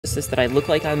Is that I look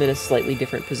like I'm in a slightly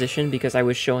different position because I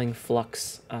was showing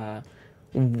Flux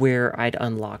where I'd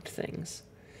unlocked things.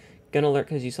 Gonna alert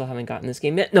because you still haven't gotten this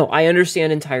game yet. No, I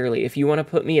understand entirely. If you want to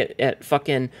put me at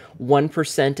fucking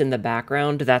 1% in the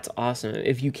background, that's awesome.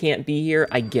 If you can't be here,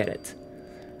 I get it.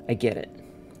 I get it.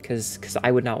 Because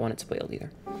I would not want it spoiled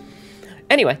either.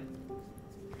 Anyway.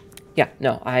 Yeah,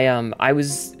 no, I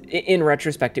was, in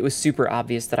retrospect, it was super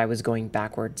obvious that I was going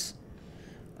backwards.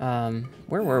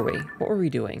 Where were we? What were we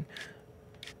doing?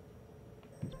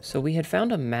 So we had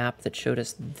found a map that showed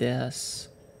us this.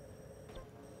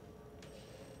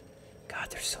 God,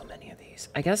 there's so many of these.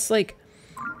 I guess, like,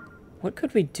 what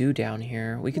could we do down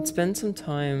here? We could spend some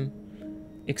time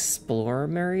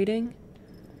explorating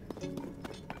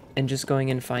and just going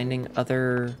and finding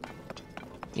other,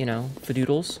 you know,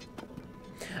 fadoodles.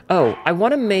 Oh, I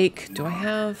want to make... Do I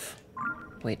have...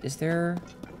 Wait, is there...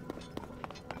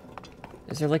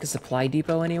 Is there, like, a supply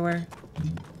depot anywhere?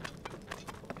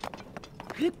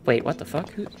 Wait, what the fuck?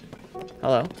 Who...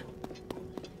 Hello?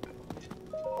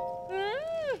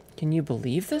 Can you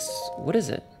believe this? What is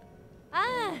it?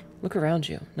 Look around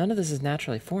you. None of this is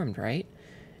naturally formed, right?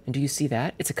 And do you see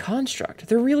that? It's a construct.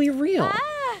 They're really real.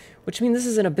 Which means this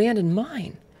is an abandoned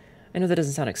mine. I know that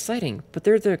doesn't sound exciting, but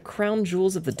they're the crown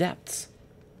jewels of the depths.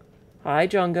 Hi,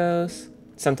 Jungos.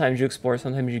 Sometimes you explore,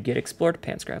 sometimes you get explored.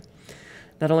 Pants grab.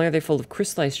 Not only are they full of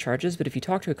crystallized charges, but if you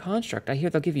talk to a construct, I hear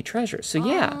they'll give you treasures. So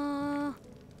yeah.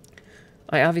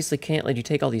 I obviously can't let you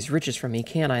take all these riches from me,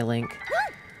 can I, Link?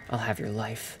 I'll have your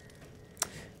life.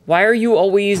 Why are you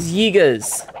always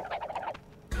Yigas?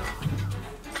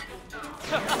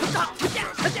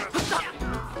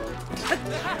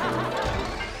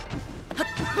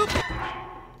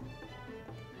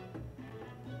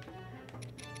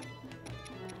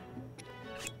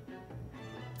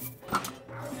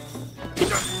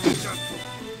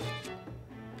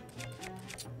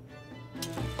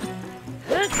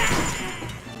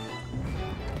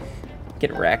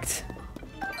 Get wrecked.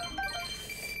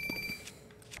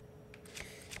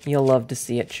 You'll love to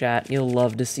see it, chat. You'll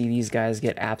love to see these guys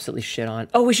get absolutely shit on.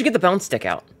 Oh, we should get the bounce stick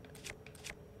out.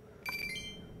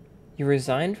 You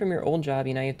resigned from your old job,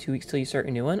 and now you have 2 weeks till you start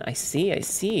a new one? I see, I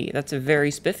see. That's a very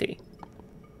spiffy.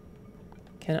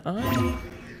 Can I?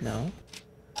 No.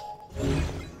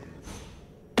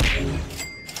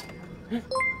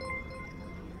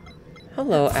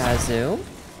 Hello, Azu.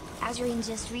 Azurine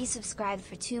just resubscribed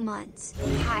for 2 months.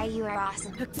 Hi, you are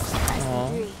awesome.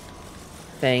 Aww.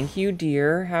 Thank you,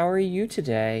 dear. How are you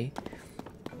today?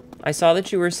 I saw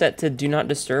that you were set to do not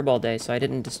disturb all day, so I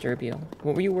didn't disturb you.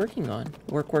 What were you working on?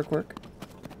 Work, work, work.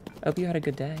 I hope you had a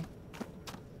good day.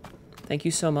 Thank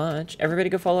you so much. Everybody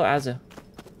go follow Azu.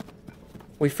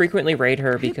 We frequently raid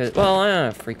her because... Well, I don't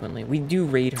know frequently. We do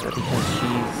raid her because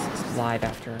she's live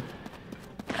after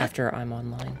I'm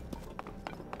online.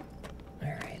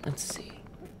 Alright, let's see.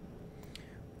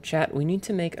 Chat, we need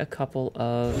to make a couple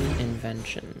of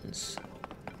inventions.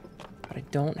 But I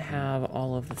don't have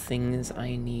all of the things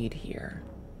I need here.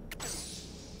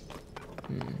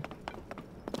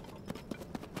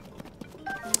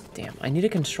 Damn, I need a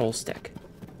control stick.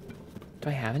 Do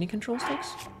I have any control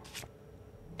sticks?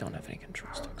 Don't have any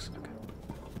control sticks.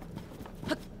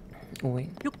 Okay. Oh, wait.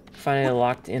 Finally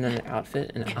locked in an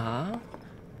outfit and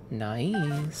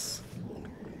nice.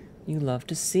 You love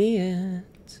to see it.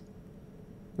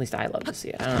 At least I love to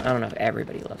see it. I don't know if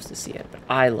everybody loves to see it, but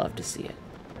I love to see it.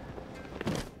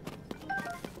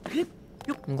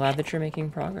 I'm glad that you're making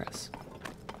progress.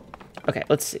 Okay,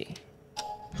 let's see.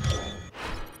 Do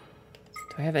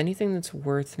I have anything that's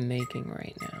worth making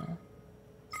right now?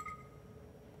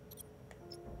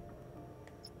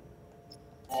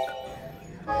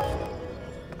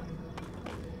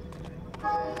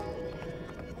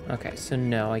 Okay, so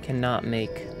no, I cannot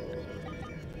make...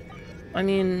 I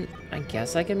mean, I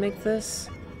guess I can make this.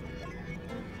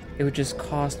 It would just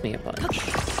cost me a bunch.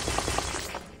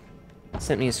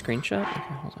 Sent me a screenshot? Okay,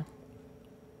 hold on.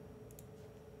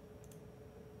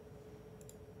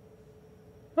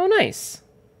 Oh, nice.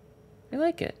 I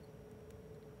like it.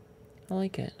 I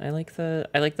like it. I like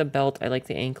the belt. I like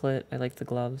the anklet. I like the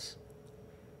gloves.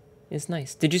 It's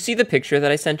nice. Did you see the picture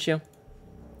that I sent you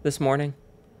this morning?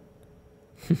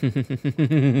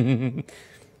 It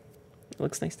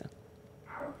looks nice though.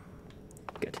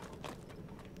 Good.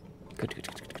 Good.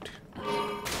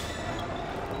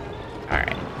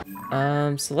 Alright.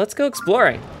 So let's go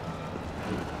exploring.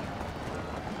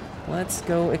 Let's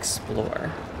go explore.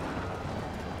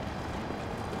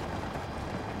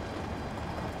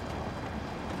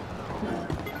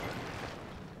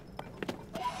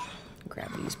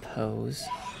 Grab these pose.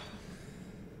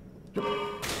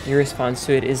 Your response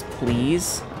to it is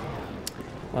please.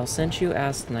 Well, since you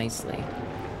asked nicely.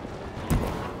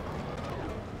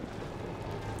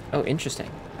 Oh, interesting.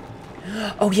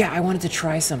 Oh yeah, I wanted to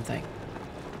try something.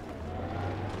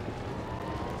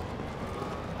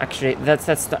 Actually,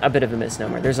 that's a bit of a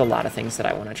misnomer. There's a lot of things that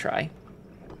I want to try.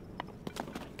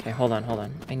 Okay, hold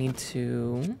on. I need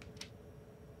to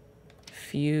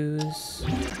fuse.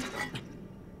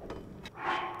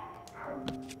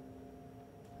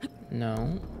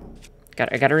 No.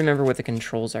 I gotta remember what the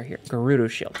controls are here. Gerudo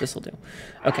shield. This'll do.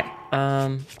 Okay.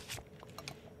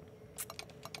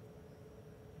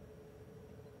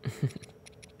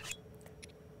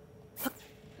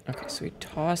 Okay, so we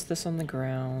toss this on the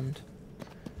ground.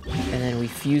 And then we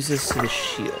fuse this to the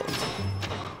shield.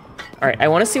 Alright, I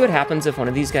want to see what happens if one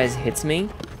of these guys hits me.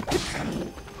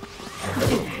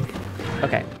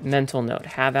 Okay, mental note.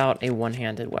 Have out a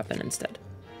one-handed weapon instead.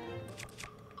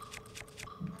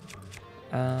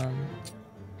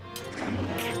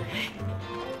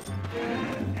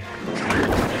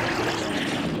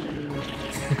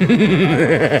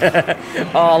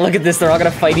 Oh, look at this. They're all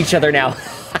gonna fight each other now.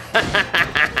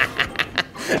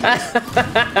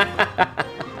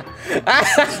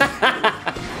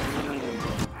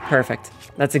 Perfect.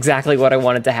 That's exactly what I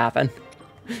wanted to happen.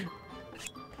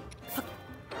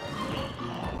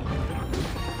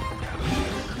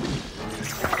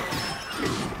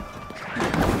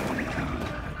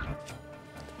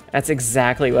 That's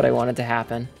exactly what I wanted to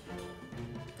happen.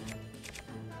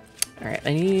 All right,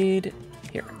 I need...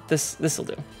 Here, this'll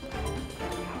do.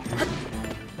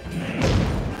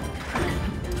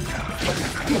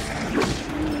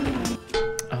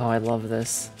 Oh, I love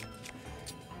this.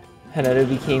 Hnetu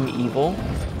became evil.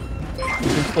 You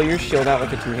can pull your shield out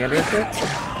with a two-hander effect.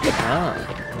 Ah.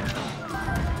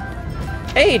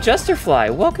 Hey,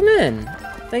 Justerfly, welcome in.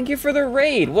 Thank you for the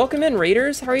raid. Welcome in,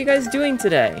 raiders. How are you guys doing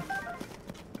today?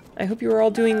 I hope you are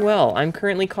all doing well. I'm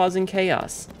currently causing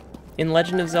chaos in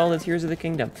Legend of Zelda Tears of the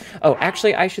Kingdom. Oh,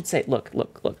 actually, I should say, look.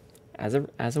 As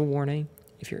a warning,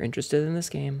 if you're interested in this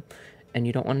game and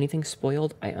you don't want anything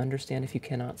spoiled, I understand if you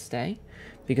cannot stay,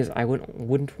 because I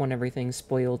wouldn't want everything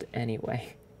spoiled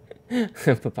anyway.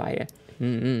 Papaya.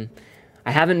 I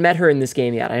haven't met her in this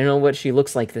game yet. I don't know what she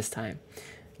looks like this time.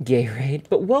 Gay raid.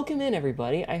 But welcome in,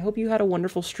 everybody. I hope you had a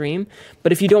wonderful stream.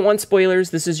 But if you don't want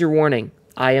spoilers, this is your warning.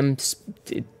 I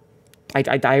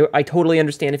totally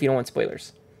understand if you don't want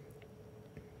spoilers.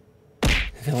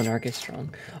 Villanark is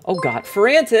strong. Oh god,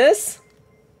 Ferrantis!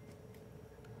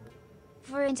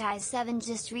 Ferrantis7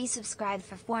 just resubscribed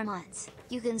for 4 months.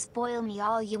 You can spoil me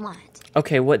all you want.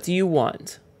 Okay, what do you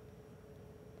want?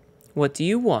 What do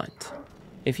you want?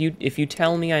 If you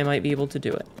tell me, I might be able to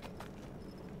do it.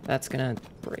 That's gonna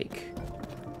break.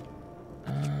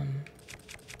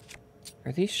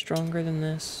 Are these stronger than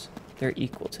this? They're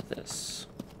equal to this.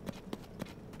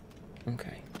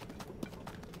 Okay.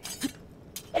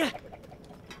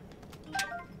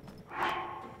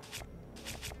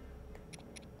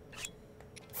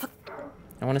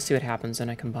 I want to see what happens when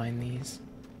I combine these.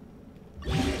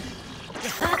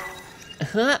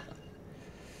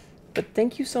 But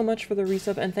thank you so much for the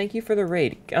resub, and thank you for the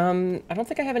raid. I don't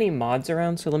think I have any mods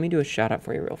around, so let me do a shout out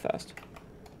for you real fast.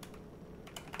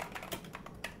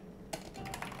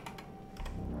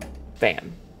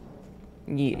 Bam.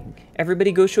 Yeah.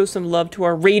 Everybody go show some love to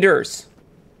our raiders.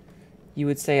 You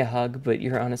would say a hug, but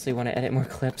you honestly want to edit more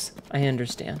clips. I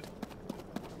understand.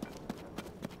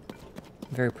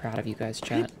 I'm very proud of you guys,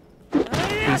 chat.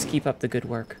 Please keep up the good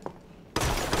work.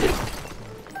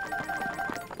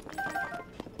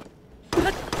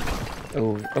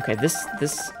 Oh, okay, this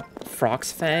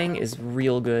Frox Fang is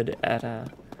real good at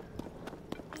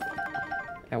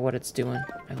what it's doing.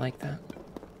 I like that.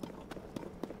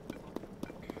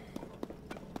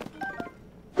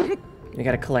 We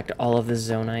gotta collect all of the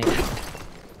Zonite.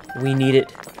 We need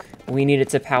it. We need it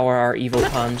to power our evil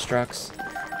constructs.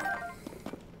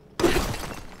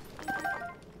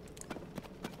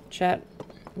 Chat,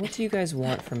 what do you guys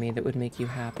want from me that would make you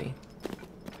happy?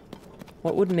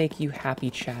 What would make you happy,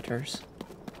 chatters?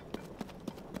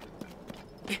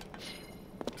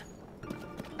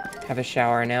 Have a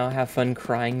shower now, have fun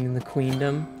crying in the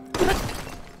queendom.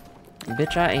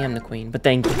 Bitch, I am the queen, but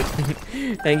thank you.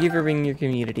 Thank you for bringing your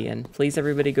community in. Please,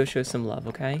 everybody, go show some love,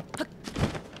 okay?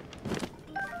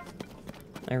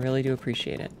 I really do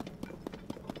appreciate it.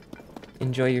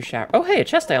 Enjoy your shower. Oh, hey, a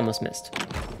chest I almost missed.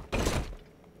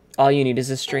 All you need is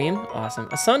a stream. Awesome.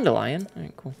 A Sundelion. All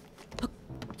right, cool.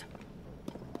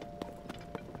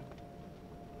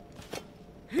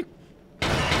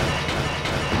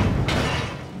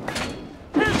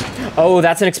 Oh,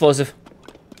 that's an explosive.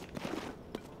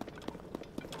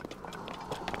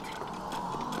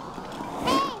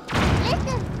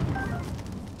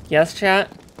 Yes, chat?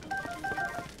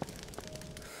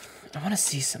 I want to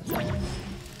see something.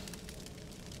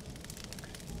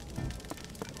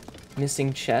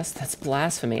 Missing chest? That's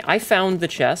blasphemy. I found the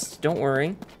chest. Don't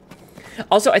worry.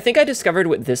 Also, I think I discovered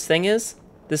what this thing is.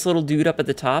 This little dude up at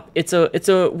the top. It's a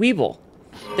Weeble.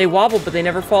 They wobble, but they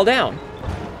never fall down.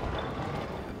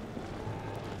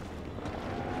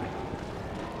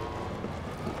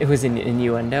 It was an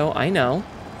innuendo. I know.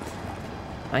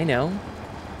 I know.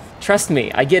 Trust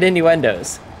me, I get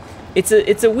innuendos. It's a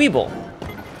Weeble.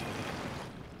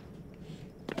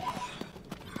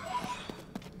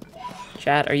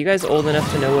 Chat, are you guys old enough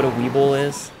to know what a Weeble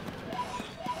is?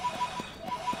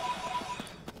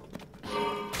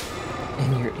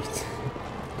 And you're...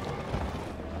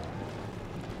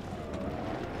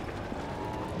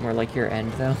 More like your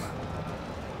end, though.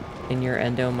 In your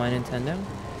endo, my Nintendo?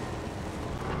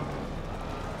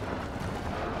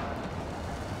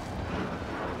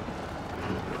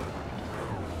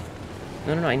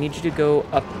 No, I need you to go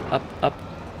up, up, up,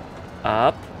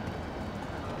 up.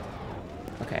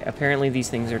 Okay, apparently these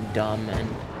things are dumb and...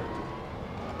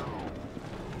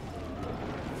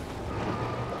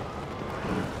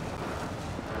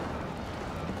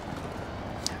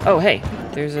 Oh, hey,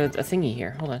 there's a thingy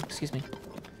here. Hold on, excuse me.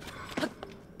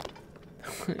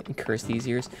 Curse these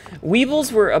ears.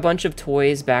 Weebles were a bunch of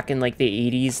toys back in like the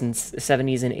 80s and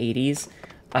 70s and 80s,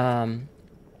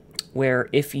 where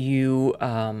if you...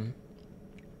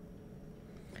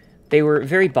 They were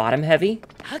very bottom heavy,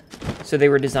 so they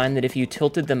were designed that if you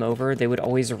tilted them over, they would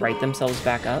always right themselves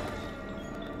back up.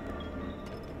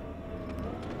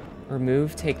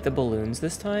 Remove, take the balloons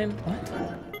this time? What?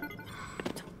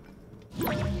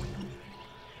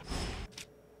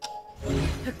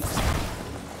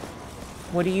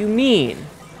 What do you mean?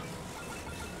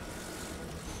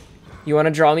 You want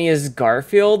to draw me as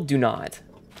Garfield? Do not.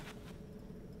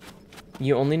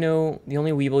 You only know, the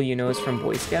only Weeble you know is from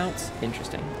Boy Scouts?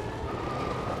 Interesting.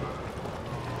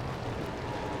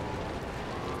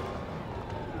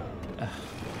 Ugh.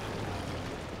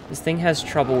 This thing has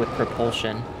trouble with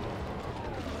propulsion.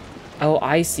 Oh,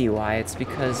 I see why. It's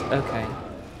because, okay.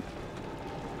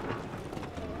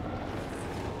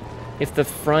 If the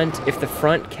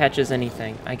front catches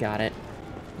anything, I got it.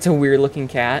 It's a weird looking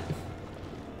cat.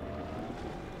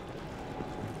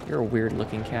 You're a weird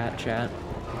looking cat, chat.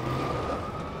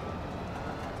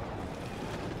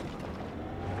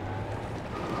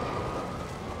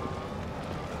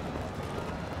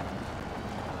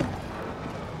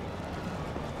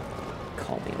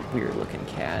 Call me a weird looking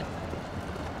cat.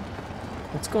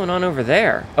 What's going on over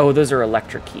there? Oh, those are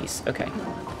electric keys. Okay.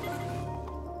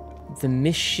 The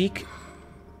Mishik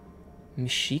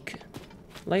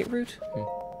light route?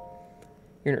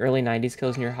 You're in early 90s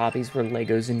kills and your hobbies were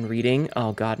Legos and reading.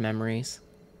 Oh god, memories.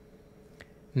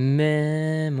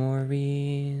 Memories.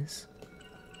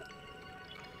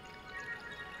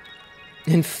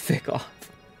 And fick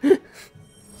off.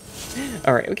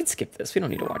 Alright, we can skip this. We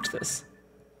don't need to watch this.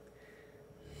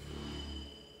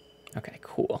 Okay,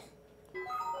 cool.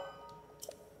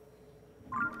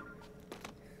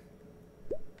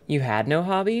 You had no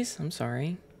hobbies? I'm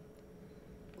sorry.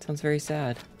 Sounds very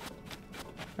sad.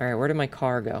 Alright, where did my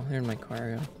car go? Where did my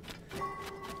car go?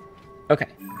 Okay.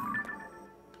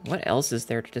 What else is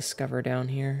there to discover down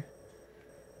here?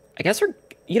 I guess we're...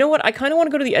 You know what? I kind of want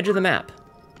to go to the edge of the map.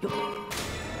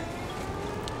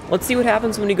 Let's see what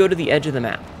happens when we go to the edge of the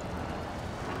map.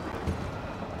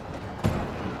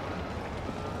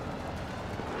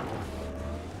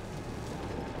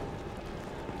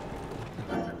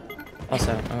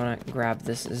 Also, I want to grab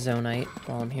this zonite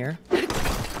while I'm here.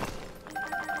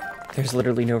 There's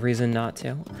literally no reason not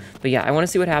to. But yeah, I want to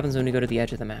see what happens when we go to the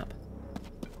edge of the map.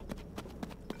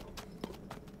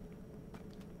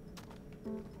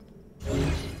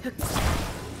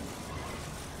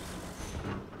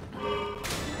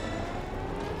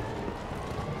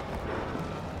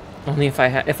 Only if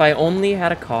I only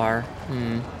had a car.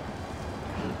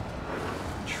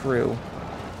 True.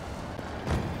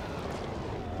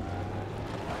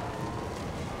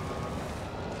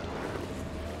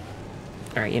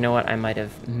 Alright, you know what? I might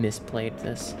have misplayed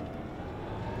this.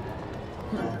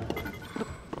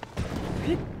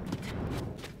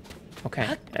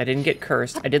 Okay, I didn't get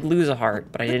cursed. I did lose a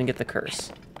heart, but I didn't get the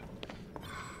curse.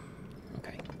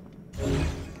 Okay.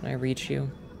 Can I reach you?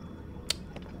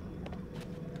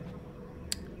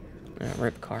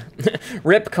 Rip car.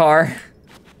 Rip car!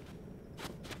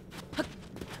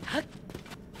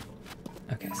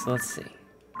 Okay, so let's see.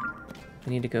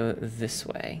 We need to go this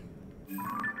way.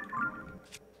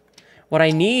 What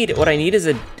I need is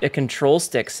a control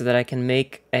stick so that I can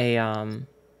make a,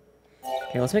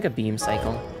 Here, let's make a beam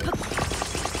cycle.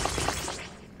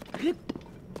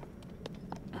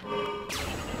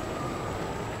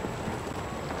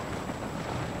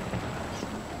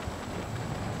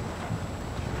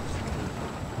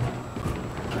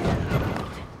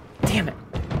 Damn it.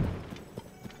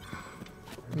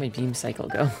 Where'd my beam cycle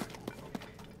go?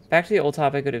 Back to the old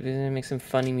topic, would it make some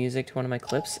funny music to one of my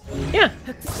clips? Yeah.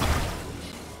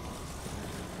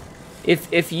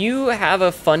 If you have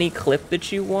a funny clip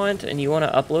that you want and you want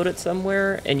to upload it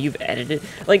somewhere and you've edited,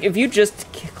 like if you just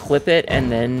clip it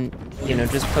and then, you know,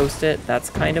 just post it, that's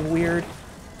kind of weird.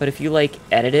 But if you like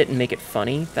edit it and make it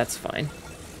funny, that's fine.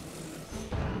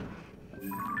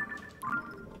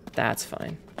 That's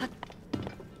fine.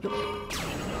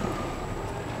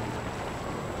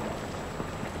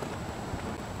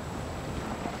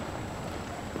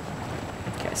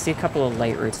 Okay, I see a couple of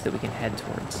light routes that we can head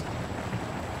towards.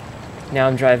 Now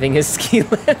I'm driving a ski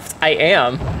lift. I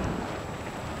am.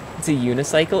 It's a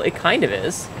unicycle. It kind of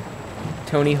is.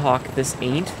 Tony Hawk, this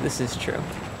ain't. This is true.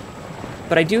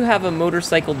 But I do have a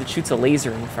motorcycle that shoots a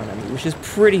laser in front of me, which is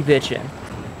pretty bitchin'.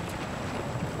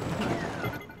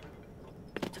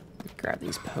 Grab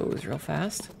these poes real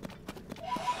fast.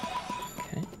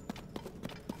 Okay.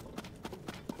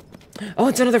 Oh,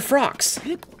 it's another Frox!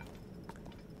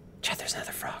 Chad, there's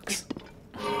another Frox.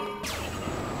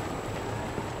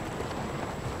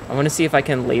 I want to see if I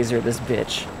can laser this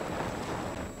bitch.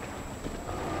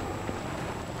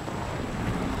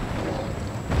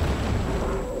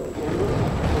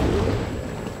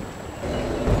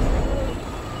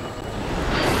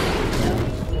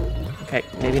 Okay,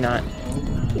 maybe not.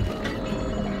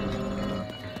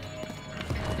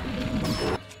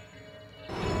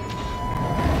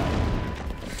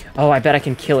 Oh, I bet I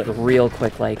can kill it real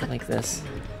quick like this.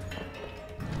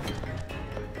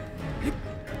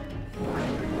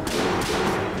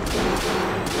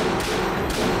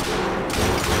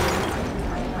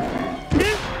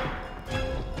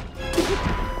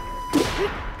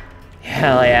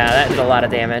 Hell yeah, that did a lot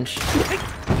of damage.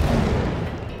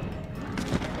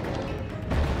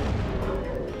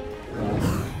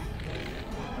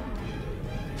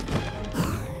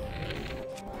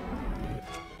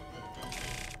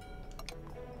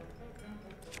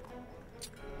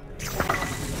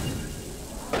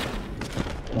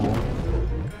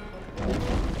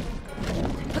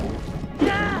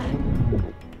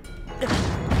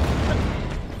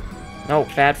 Oh,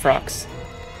 bad Frox.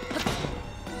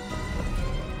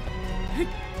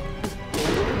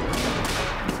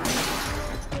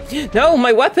 No,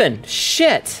 my weapon!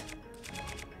 Shit!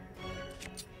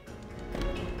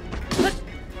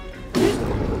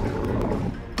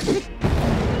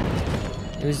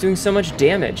 It was doing so much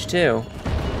damage, too.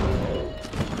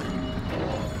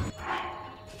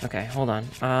 Okay, hold on.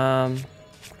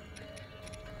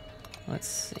 Let's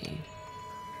see.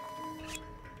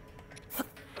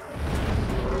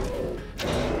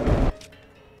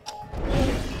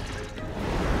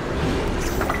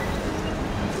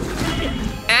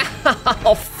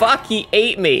 Oh, fuck, he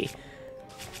ate me.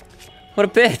 What a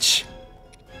bitch.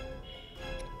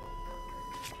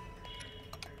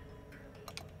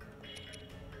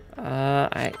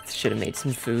 I should have made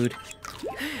some food.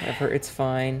 Whatever, it's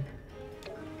fine.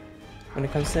 When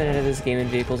it comes to the end of this game and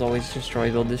vehicles always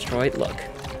destroy, build, destroy. Look.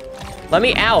 Let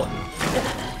me out!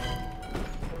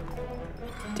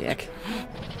 Dick.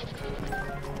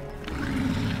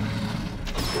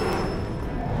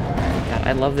 God,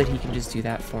 I love that he can just do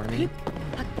that for me.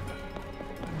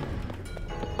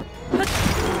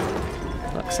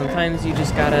 Look, sometimes you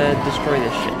just gotta destroy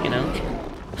this shit, you know?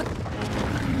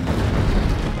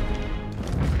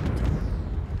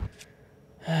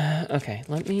 Okay,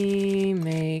 let me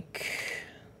make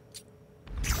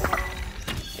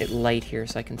it light here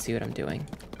so I can see what I'm doing.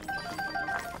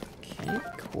 Okay,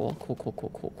 cool, cool, cool,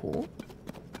 cool, cool, cool.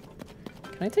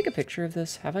 Can I take a picture of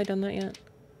this? Have I done that yet?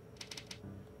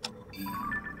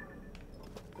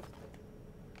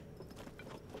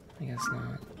 I guess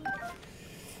not.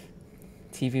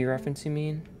 TV reference, you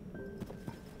mean?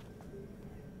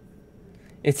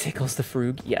 It tickles the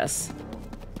frog, yes.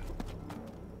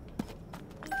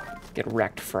 Get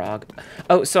wrecked, frog.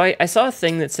 Oh, so I saw a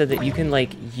thing that said that you can,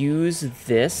 like, use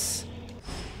this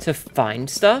to find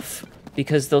stuff,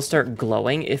 because they'll start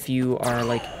glowing if you are,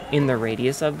 like, in the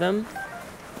radius of them.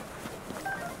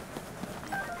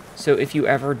 So if you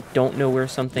ever don't know where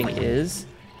something is,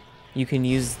 you can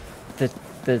use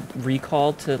the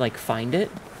recall to, like, find it,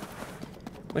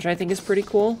 which I think is pretty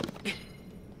cool.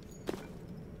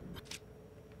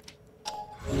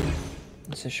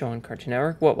 This is shown on Cartoon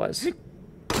Network. What was?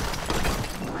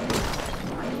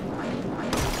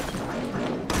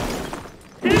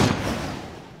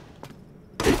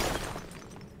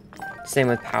 Same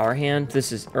with Power Hand.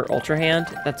 This is, or Ultra Hand.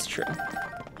 That's true.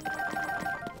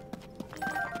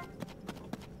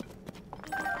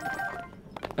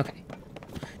 Okay.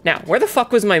 Now, where the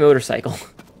fuck was my motorcycle?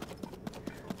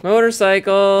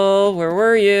 Motorcycle, where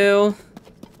were you?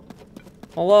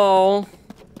 Hello?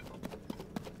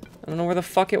 I don't know where the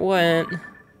fuck it went.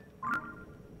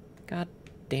 God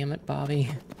damn it,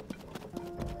 Bobby.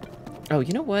 Oh,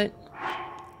 you know what?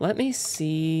 Let me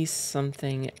see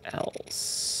something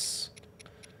else.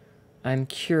 I'm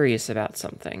curious about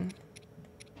something.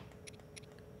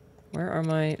 Where are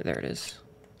my... There it is.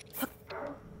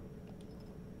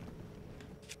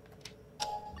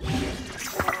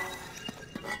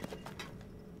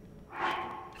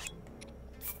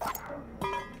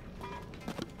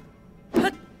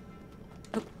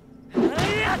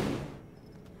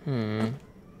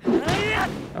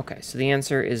 Okay, so the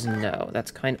answer is no. That's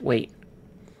kind of... Wait.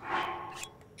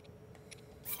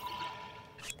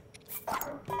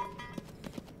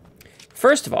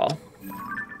 First of all,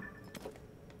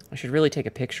 I should really take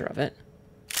a picture of it.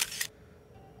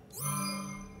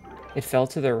 It fell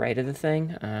to the right of the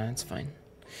thing? It's fine.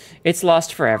 It's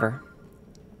lost forever.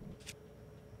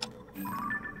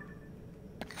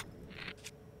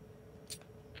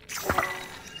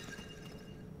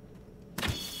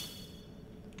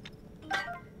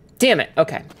 Damn it,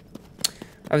 okay.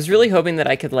 I was really hoping that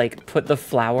I could, like, put the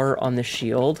flower on the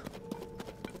shield.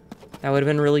 That would have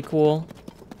been really cool.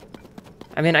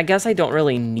 I mean, I guess I don't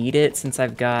really need it since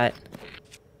I've got...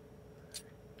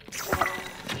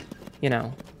 You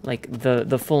know, like,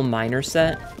 the full miner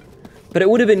set. But it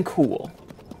would have been cool.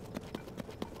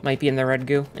 Might be in the red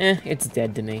goo. It's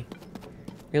dead to me.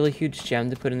 Really huge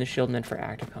gem to put in the shield meant for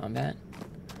active combat.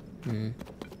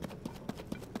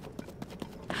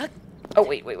 Oh,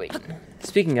 wait.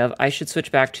 Speaking of, I should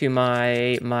switch back to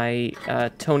my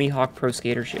Tony Hawk Pro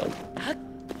Skater shield.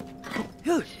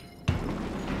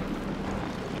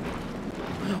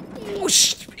 Oh,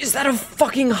 is that a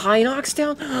fucking Hinox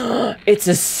down? It's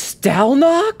a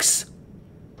Stalnox?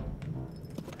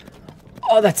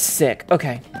 Oh, that's sick.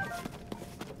 Okay.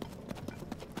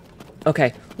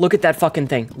 Okay, look at that fucking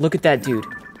thing. Look at that dude.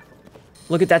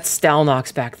 Look at that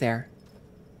Stalnox back there.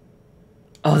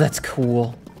 Oh, that's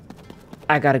cool.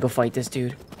 I gotta go fight this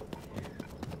dude.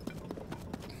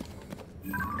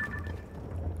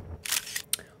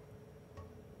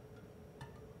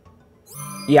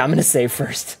 Yeah, I'm gonna save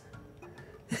first.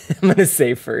 I'm gonna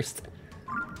save first.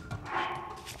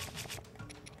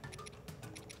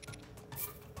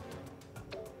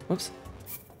 Whoops.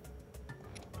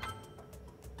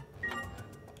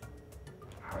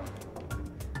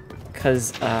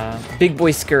 Cause, big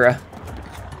boy Skura.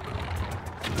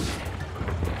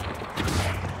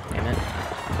 Damn it.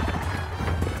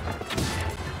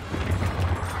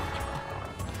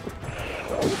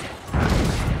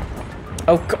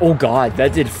 Oh god,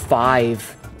 that did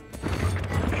 5.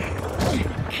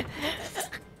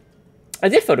 I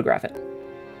did photograph it.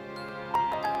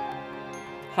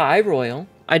 Hi, Royal.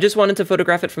 I just wanted to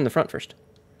photograph it from the front first.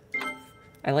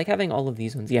 I like having all of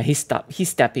these ones. Yeah, he's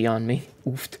steppy on me.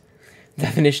 Oofed.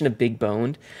 Definition of big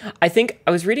boned. I think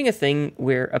I was reading a thing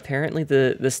where apparently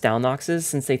the Stalnoxes,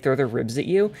 since they throw their ribs at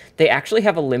you, they actually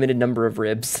have a limited number of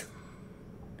ribs.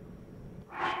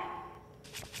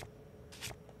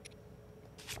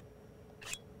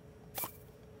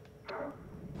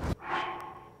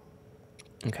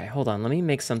 Okay, hold on. Let me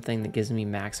make something that gives me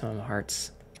maximum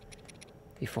hearts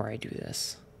before I do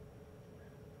this.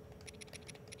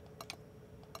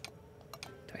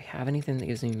 Do I have anything that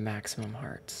gives me maximum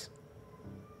hearts?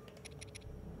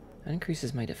 That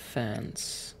increases my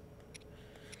defense.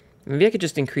 Maybe I could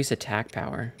just increase attack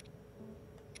power.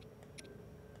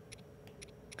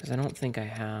 Because I don't think I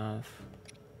have...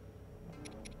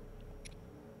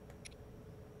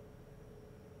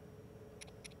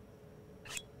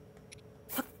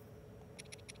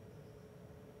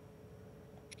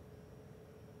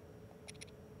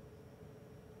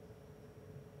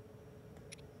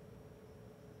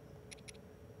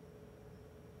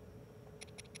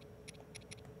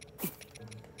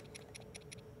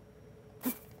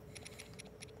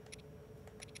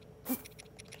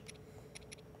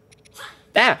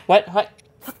 Ah! What?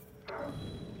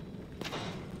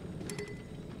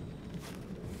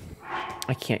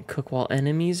 I can't cook while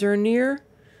enemies are near?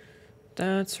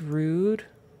 That's rude.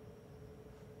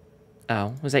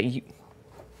 Oh, was that you?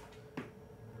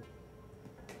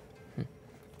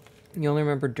 You only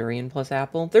remember durian plus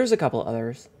apple? There's a couple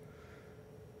others.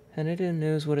 Hnetu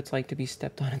knows what it's like to be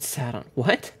stepped on and sat on.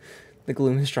 What? The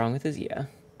gloom is strong with his... Yeah.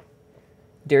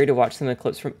 Dare you to watch some of the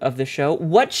clips of the show?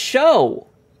 What show?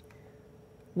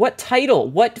 What title?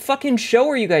 What fucking show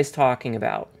are you guys talking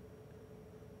about?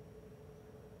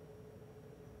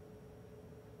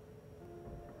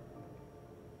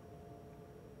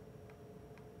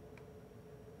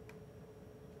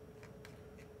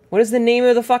 What is the name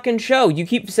of the fucking show? You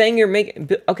keep saying you're making...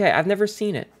 Okay, I've never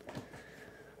seen it.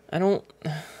 I don't...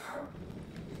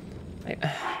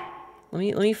 Let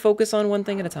me focus on one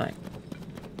thing at a time.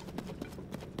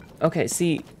 Okay,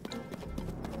 see...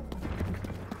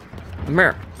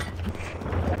 Mer.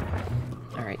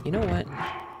 Alright, you know what?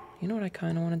 You know what I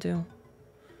kind of want to do?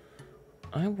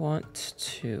 I want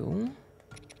to...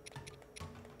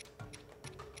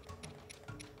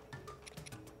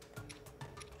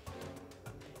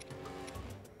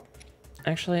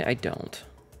 Actually, I don't.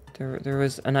 There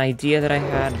was an idea that I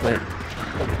had, but...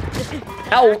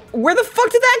 Ow! Where the fuck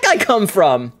did that guy come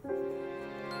from?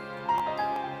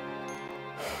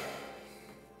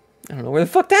 I don't know where the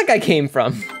fuck that guy came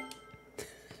from.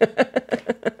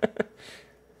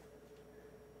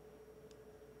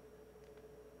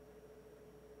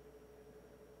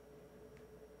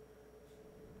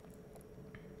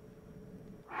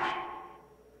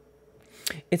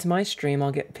 It's my stream,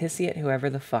 I'll get pissy at whoever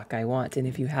the fuck I want. And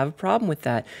if you have a problem with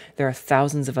that, there are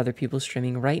thousands of other people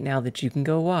streaming right now that you can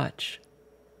go watch.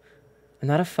 I'm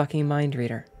not a fucking mind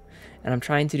reader. And I'm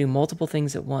trying to do multiple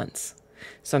things at once.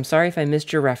 So I'm sorry if I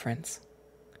missed your reference.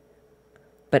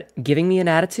 But giving me an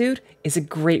attitude is a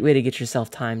great way to get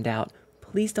yourself timed out.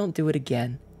 Please don't do it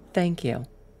again. Thank you.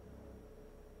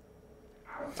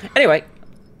 Anyway.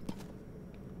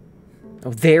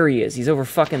 Oh, there he is. He's over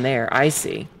fucking there. I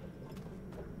see.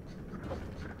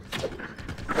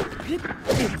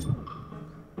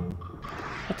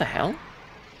 What the hell?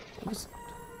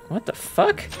 What the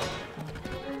fuck?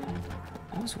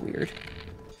 That was weird.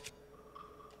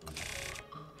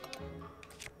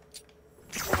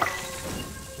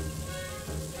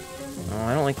 Oh,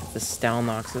 I don't like that the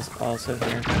Stalnox is also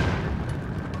here.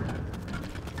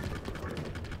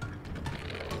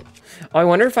 Oh, I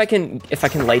wonder if I can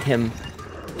light him.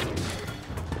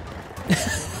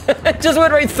 Just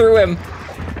went right through him.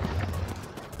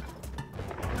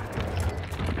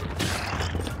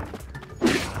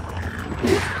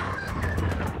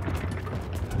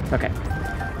 Okay.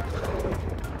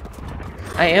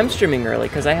 I am streaming early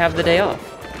because I have the day off.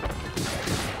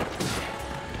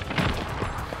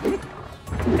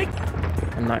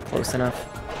 I'm not close enough.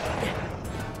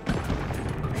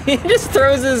 He just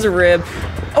throws his rib.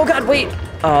 Oh god, wait!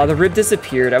 Oh, the rib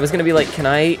disappeared. I was gonna be like, can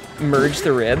I merge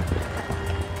the rib?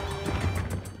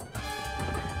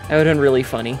 That would've been really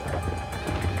funny.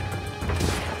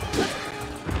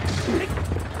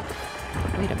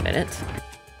 Wait a minute.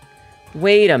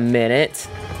 Wait a minute.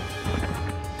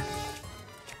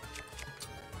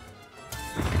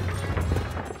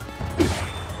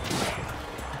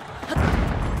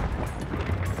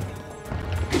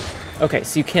 Okay,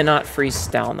 so you cannot freeze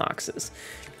Stalnoxes.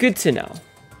 Good to know.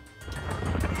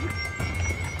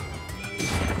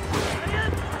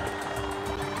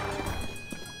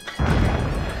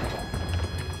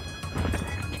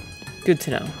 Good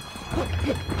to know.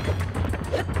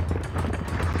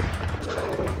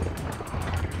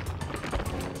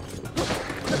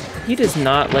 He does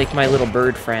not like my little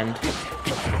bird friend.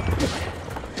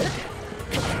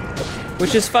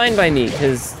 Which is fine by me,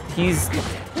 because he's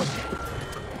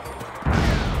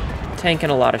tanking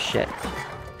a lot of shit.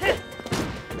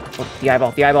 Oh, the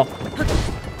eyeball, the eyeball.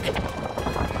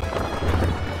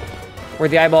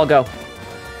 Where'd the eyeball go?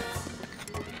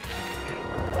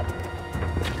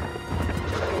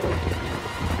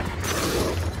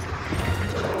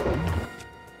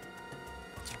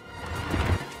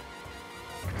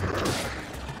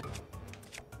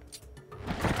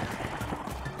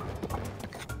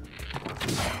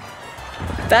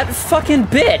 That fucking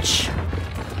bitch!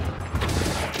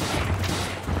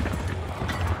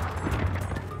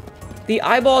 The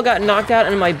eyeball got knocked out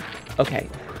and my... Okay.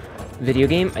 Video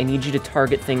game, I need you to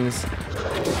target things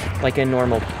like a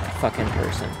normal fucking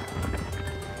person.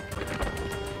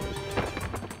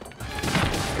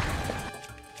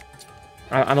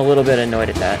 I'm a little bit annoyed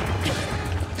at that.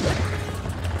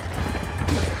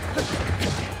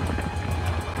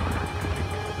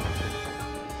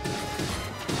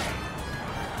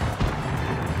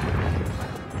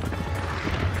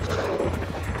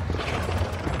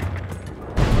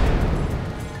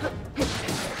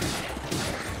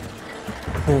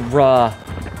 Bruh.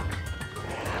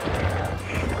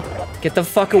 Get the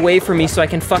fuck away from me so I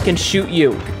can fucking shoot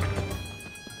you.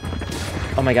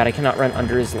 Oh my god, I cannot run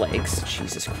under his legs.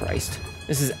 Jesus Christ.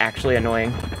 This is actually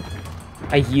annoying.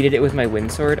 I yeeted it with my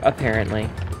wind sword, apparently.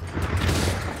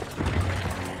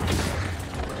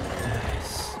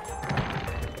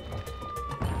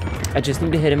 I just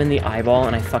need to hit him in the eyeball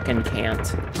and I fucking can't.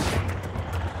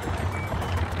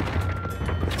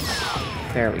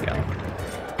 There we go.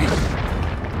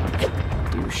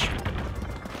 Douche.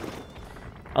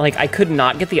 Like, I could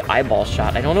not get the eyeball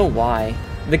shot. I don't know why.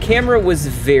 The camera was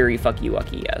very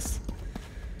fucky-wucky, yes.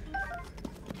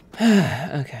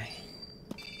 Okay.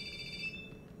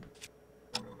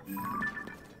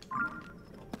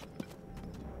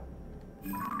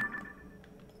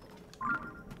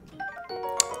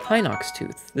 Hinox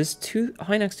tooth. This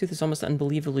Hinox tooth is almost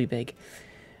unbelievably big.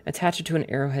 Attach it to an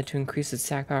arrowhead to increase its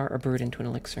attack power or brew it into an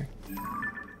elixir.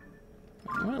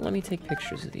 Let me take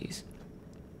pictures of these.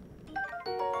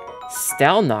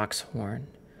 Stalnox horn.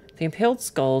 The impaled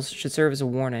skulls should serve as a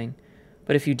warning,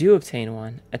 but if you do obtain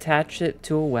one, attach it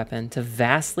to a weapon to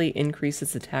vastly increase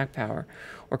its attack power,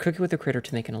 or cook it with a critter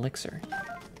to make an elixir.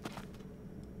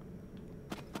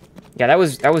 Yeah, that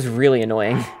was really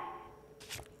annoying.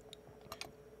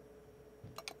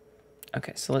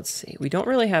 Okay, so let's see. We don't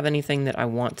really have anything that I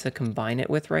want to combine it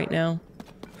with right now.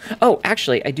 Oh,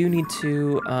 actually, I do need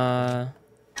to, I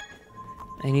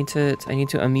need to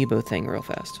amiibo thing real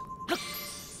fast.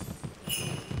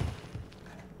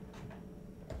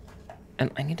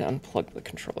 And I need to unplug the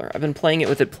controller. I've been playing it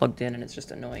with it plugged in, and it's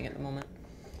just annoying at the moment.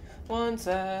 One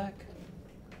sec.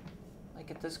 I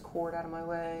get this cord out of my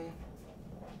way.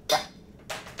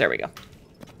 There we go.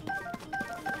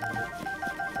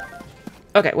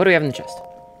 Okay, what do we have in the chest?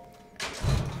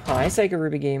 Hi, Sega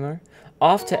Ruby Gamer.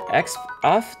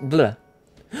 Blah.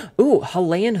 Ooh,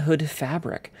 Halayan hood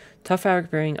fabric. Tough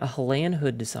fabric bearing a Halayan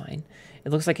hood design.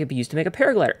 It looks like it'd be used to make a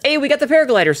paraglider. Hey, we got the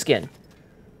paraglider skin.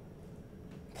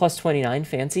 Plus 29,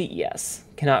 fancy? Yes.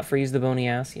 Cannot freeze the bony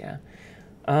ass? Yeah.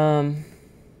 Hold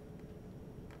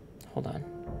on.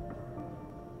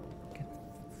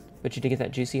 But you did get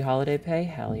that juicy holiday pay?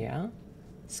 Hell yeah.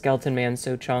 Skeleton man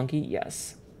so chonky?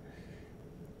 Yes.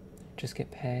 Just get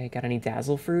pay. Got any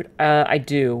dazzle fruit? I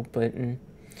do, but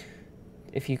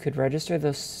if you could register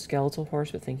the skeletal horse,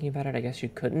 but thinking about it, I guess you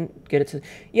couldn't get it to...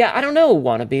 Yeah, I don't know,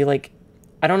 wannabe. Like,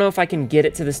 I don't know if I can get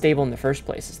it to the stable in the first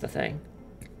place is the thing.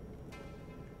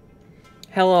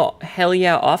 Hell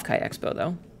yeah, Off-Kai Expo,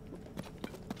 though.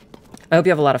 I hope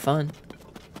you have a lot of fun.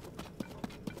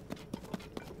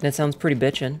 That sounds pretty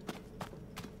bitchin'.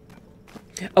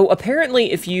 Oh,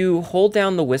 apparently if you hold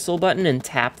down the whistle button and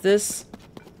tap this...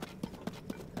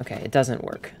 Okay, it doesn't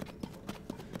work.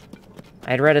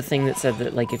 I had read a thing that said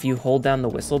that, like, if you hold down the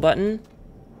whistle button,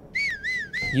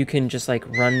 you can just, like,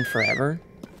 run forever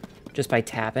just by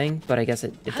tapping, but I guess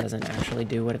it doesn't actually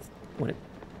do what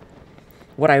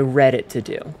I read it to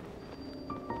do.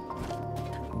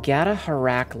 Gata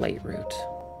Harak Late Route.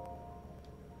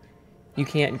 You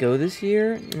can't go this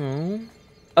year? No.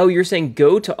 Oh, you're saying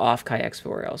go to Off-Kai Expo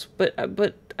or else. But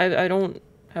I don't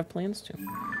have plans to.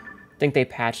 Think they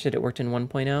patched it. It worked in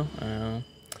 1.0.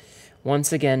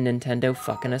 Once again, Nintendo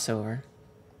fucking us over.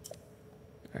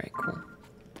 Alright, cool.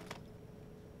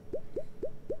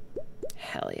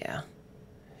 Hell yeah.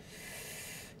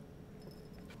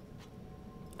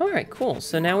 Alright, cool.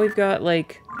 So now we've got,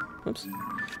 like... Oops.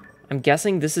 I'm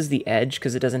guessing this is the edge,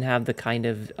 because it doesn't have the kind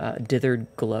of dithered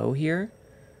glow here.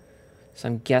 So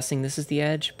I'm guessing this is the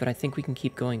edge, but I think we can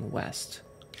keep going west.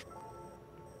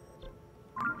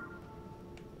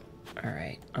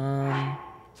 Alright,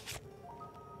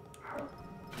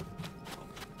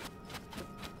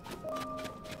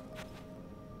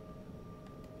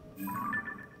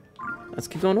 let's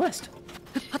keep going west.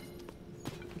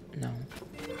 No.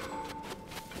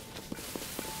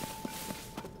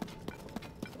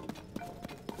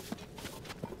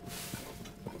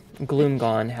 Gloom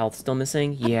gone, health still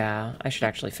missing? Yeah, I should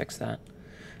actually fix that,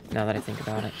 now that I think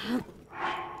about it.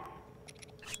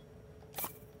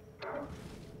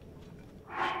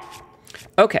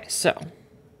 Okay, so.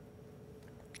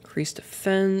 Increased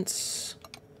defense.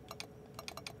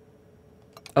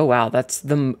 Oh wow, that's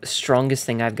the strongest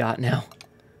thing I've got now.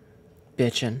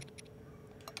 Bitchin'.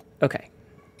 Okay.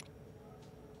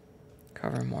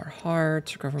 Recover more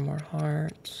hearts, recover more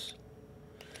hearts.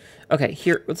 Okay,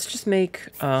 here, let's just make,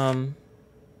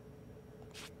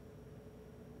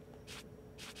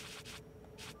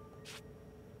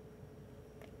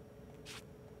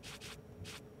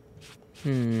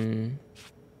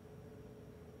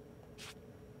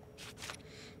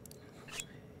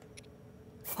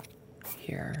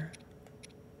 Here.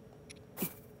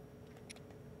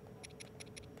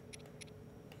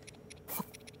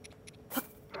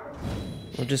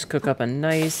 We'll just cook up a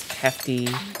nice, hefty...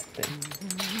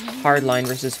 Hardline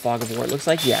versus Fog of War. It looks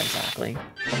like, yeah, exactly.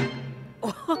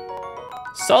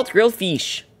 Salt grilled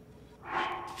fish.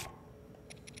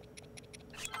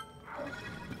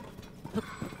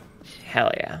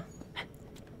 Hell yeah.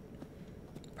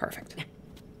 Perfect.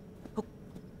 But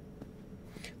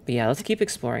yeah, let's keep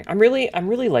exploring. I'm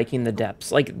really liking the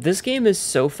depths. Like, this game is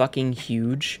so fucking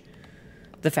huge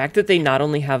The fact that they not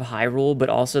only have Hyrule, but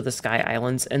also the Sky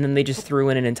Islands, and then they just threw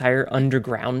in an entire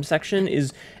underground section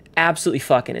is absolutely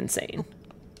fucking insane.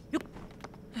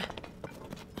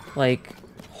 Like,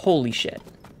 holy shit.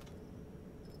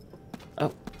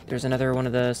 Oh, there's another one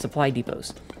of the supply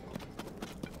depots.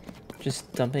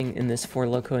 Just dumping in this 4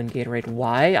 Loco and Gatorade.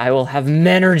 Why? I will have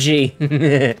Menergy!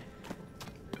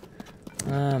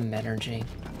 Menergy.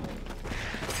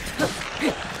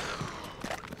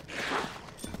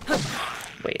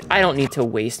 Wait, I don't need to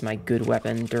waste my good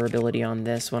weapon durability on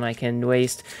this when I can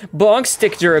waste bonk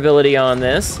stick durability on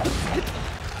this.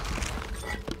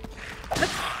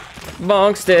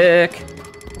 Bonk stick!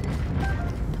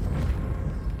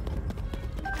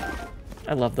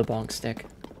 I love the bonk stick.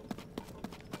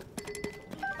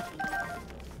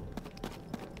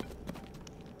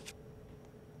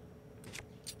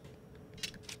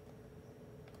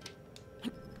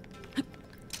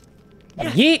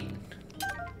 Yeet!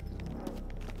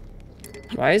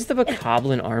 Why is the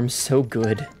Bokoblin arm so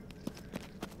good?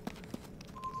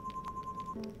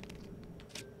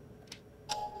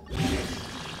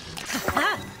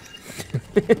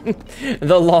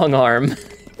 The long arm.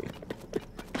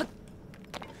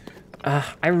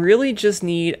 I really just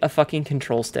need a fucking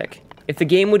control stick. If the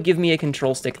game would give me a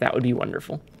control stick, that would be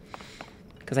wonderful.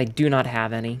 Because I do not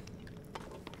have any.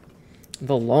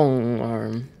 The long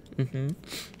arm. Mm-hmm.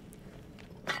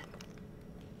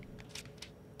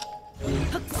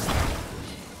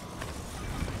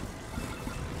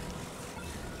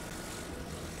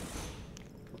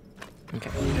 Okay.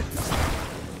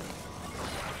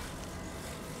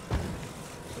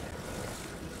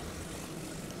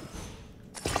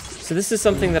 So this is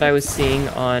something that I was seeing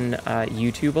on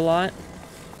YouTube a lot.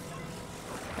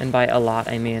 And by a lot,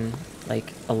 I mean,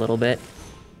 like, a little bit.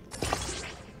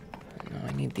 No,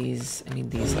 I need these,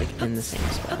 like, in the same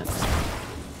spot.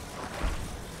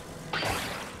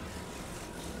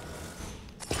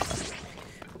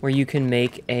 Where you can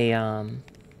make a,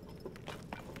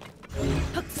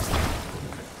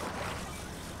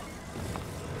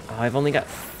 Oh, I've only got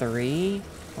 3?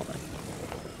 Hold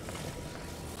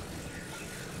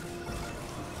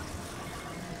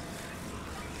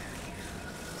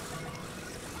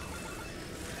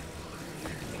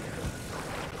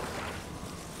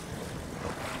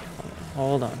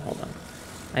on. Hold on.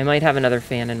 I might have another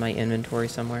fan in my inventory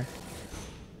somewhere.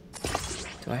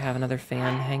 Do I have another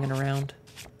fan hanging around?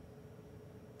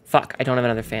 Fuck, I don't have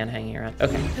another fan hanging around.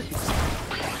 Okay.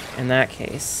 In that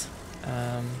case,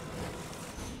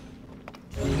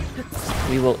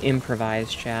 we will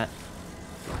improvise, chat.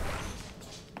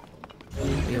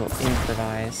 We will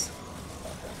improvise.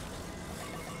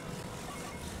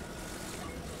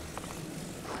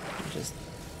 Just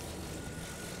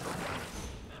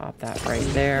pop that right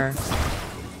there.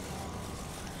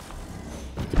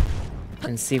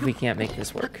 And see if we can't make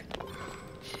this work.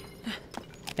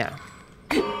 Yeah.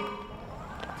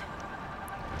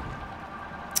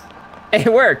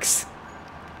 It works!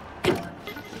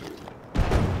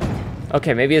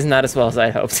 Okay, maybe it's not as well as I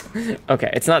hoped. Okay,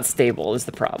 it's not stable is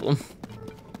the problem.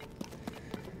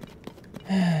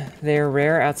 They're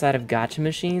rare outside of gacha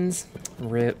machines.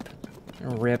 Rip.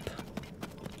 Rip.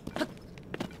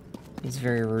 It's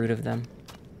very rude of them.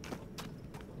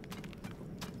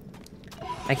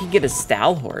 I could get a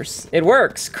Stal horse. It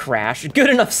works. Crash. Good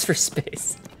enough for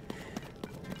space.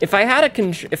 If I had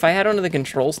one of the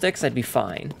control sticks, I'd be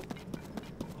fine.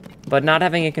 But not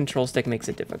having a control stick makes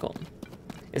it difficult.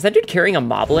 Is that dude carrying a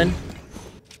moblin?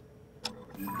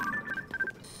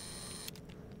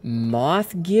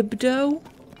 Moth Gibdo?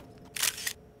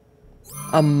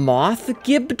 A moth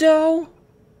Gibdo?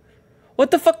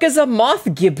 What the fuck is a moth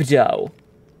Gibdo?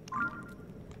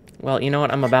 Well, you know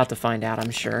what? I'm about to find out,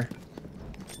 I'm sure.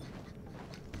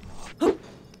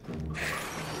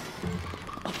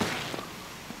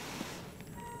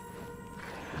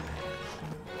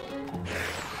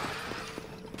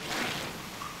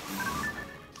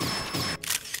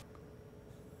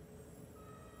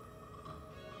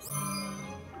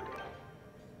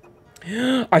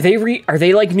 Are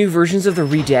they like new versions of the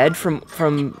Re-Dead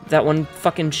from that one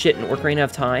fucking shit in Ocarina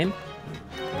of Time?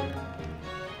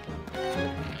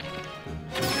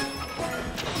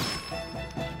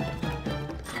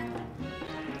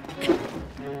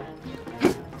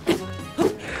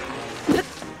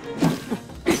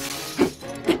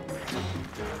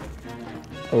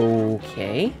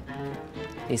 Okay.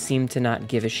 They seem to not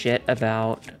give a shit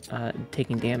about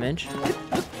taking damage.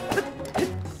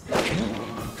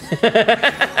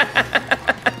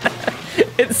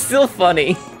 It's still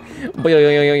funny. Oh,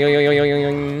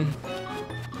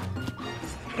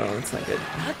 that's not good.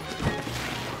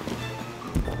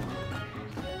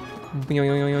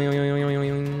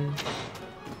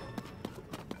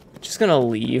 Just gonna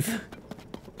leave.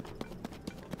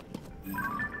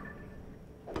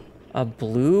 A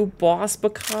blue boss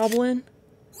bokoblin?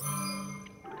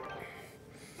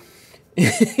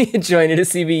 Joining to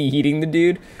see me eating the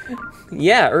dude?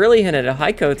 Yeah, early Hnetu.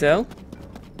 Hi, Koto.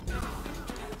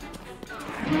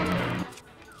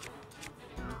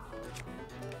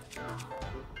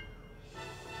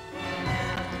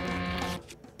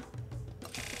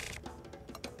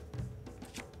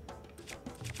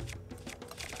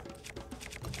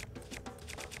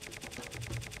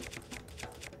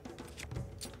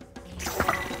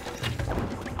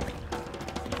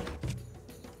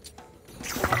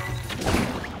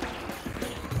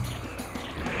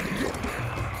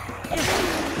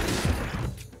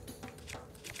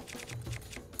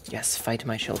 Yes, fight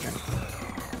my children.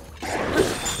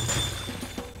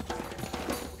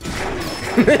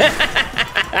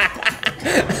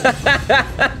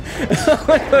 Oh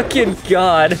my fucking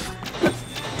god.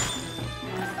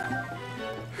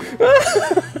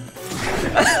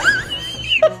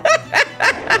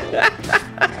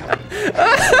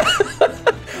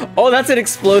 Oh, that's an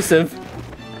explosive.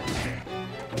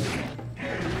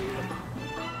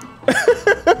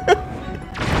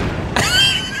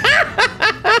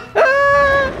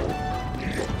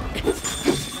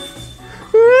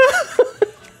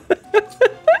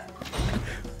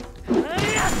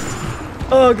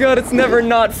 Oh god, it's never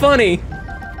not funny.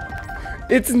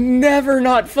 It's never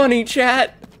not funny,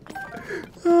 chat.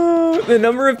 The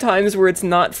number of times where it's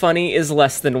not funny is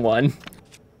less than 1.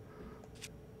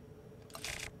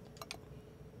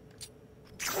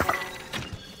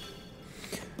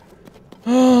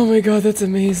 Oh my god, that's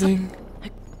amazing.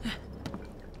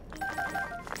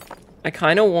 I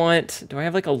kind of want... Do I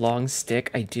have like a long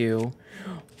stick? I do.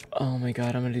 Oh my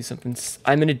god, I'm gonna do something...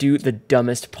 I'm gonna do the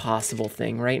dumbest possible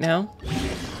thing right now.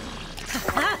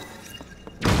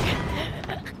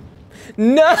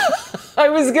 No! I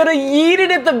was gonna yeet it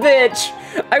at the bitch!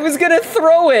 I was gonna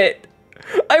throw it!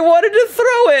 I wanted to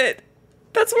throw it!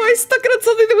 That's why I stuck it on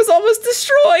something that was almost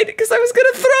destroyed, because I was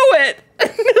gonna throw it!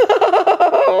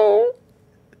 No!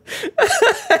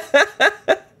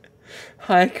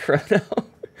 Hi, Chrono.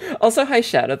 Also, hi,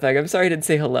 Shadowthug. I'm sorry I didn't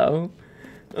say hello.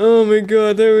 Oh my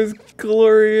god, that was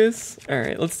glorious.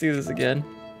 Alright, let's do this again.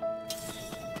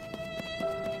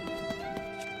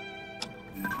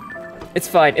 It's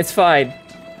fine, it's fine.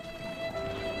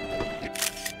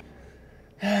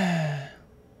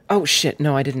 Oh shit,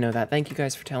 no, I didn't know that. Thank you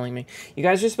guys for telling me. You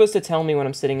guys are supposed to tell me when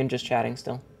I'm sitting and just chatting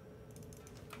still.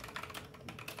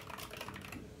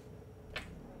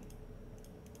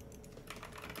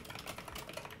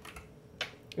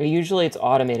 Usually it's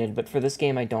automated, but for this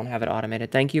game I don't have it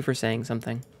automated. Thank you for saying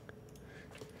something.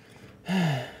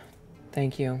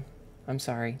 Thank you. I'm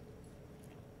sorry.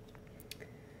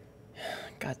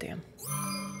 Goddamn.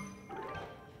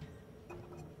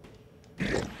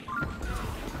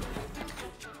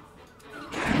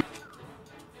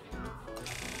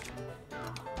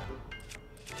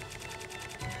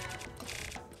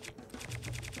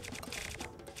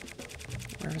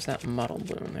 Where's that muddle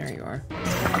bloom? There you are.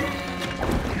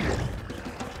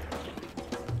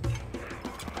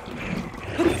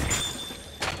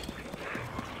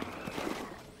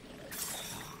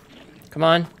 Come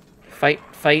on. Fight,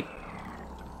 fight.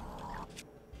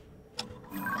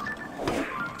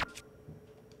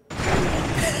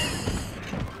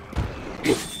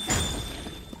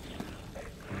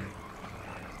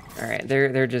 Alright,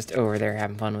 they're just over there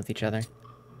having fun with each other.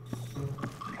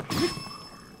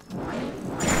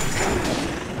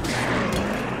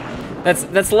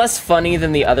 That's less funny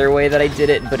than the other way that I did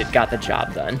it, but it got the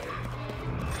job done.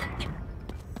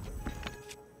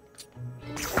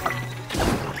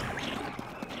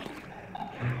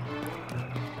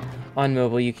 On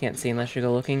mobile, you can't see unless you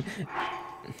go looking.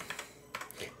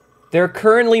 There are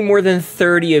currently more than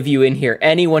 30 of you in here.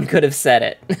 Anyone could have said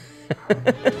it.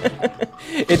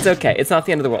 It's okay. It's not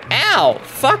the end of the world. Ow!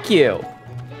 Fuck you!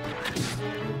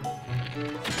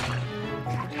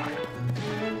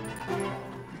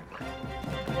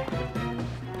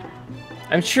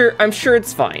 I'm sure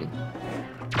it's fine.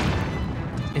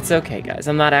 It's okay, guys.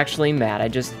 I'm not actually mad.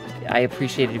 I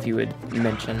appreciate it if you would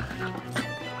mention.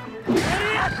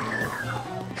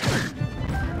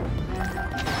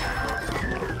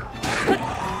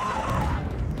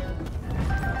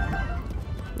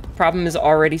 Problem is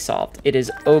already solved. It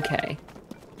is okay.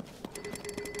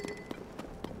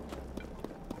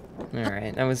 All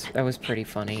right, that was pretty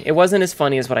funny. It wasn't as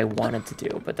funny as what I wanted to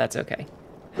do, but that's okay.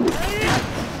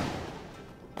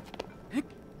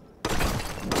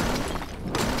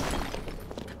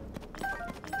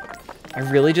 I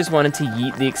really just wanted to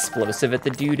yeet the explosive at the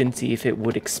dude and see if it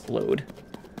would explode.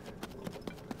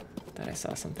 Thought I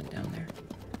saw something down there.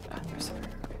 Ah, perseverance.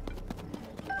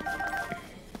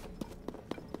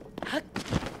 Okay.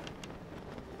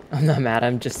 I'm not mad,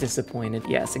 I'm just disappointed.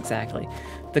 Yes, exactly.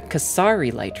 The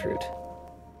Kasari light root.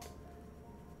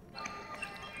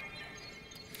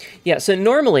 Yeah, so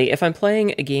normally if I'm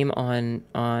playing a game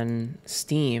on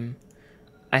Steam,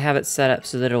 I have it set up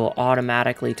so that it will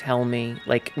automatically tell me,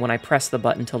 like when I press the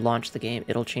button to launch the game,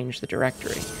 it'll change the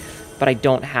directory. But I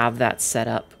don't have that set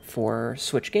up for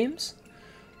Switch games,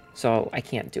 so I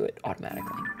can't do it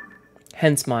automatically.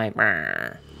 Hence my...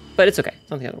 But it's okay,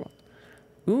 it's on the other one.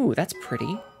 Ooh, that's pretty.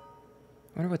 I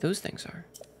wonder what those things are.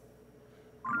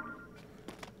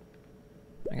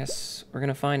 I guess we're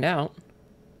gonna find out.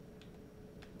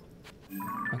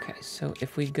 Okay, so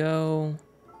if we go...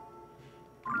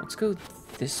 Let's go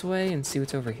this way and see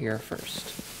what's over here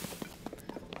first.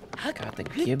 Got the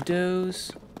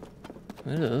Gibdos.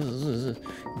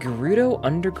 Gerudo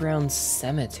Underground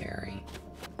Cemetery.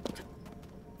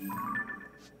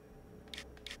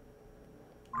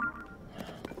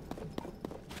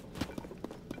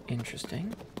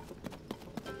 Interesting.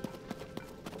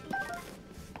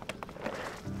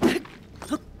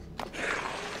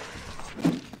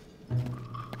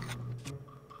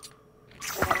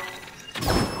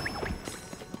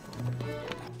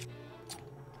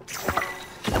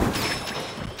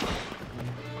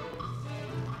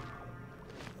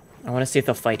 I want to see if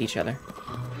they'll fight each other.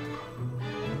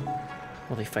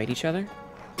 Will they fight each other?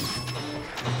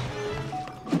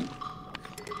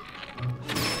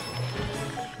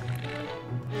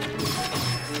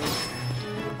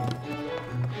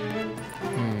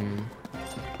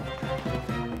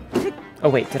 Oh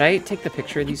wait, did I take the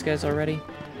picture of these guys already?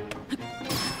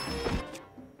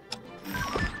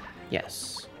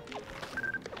 Yes.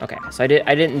 Okay, so I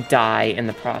didn't die in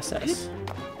the process.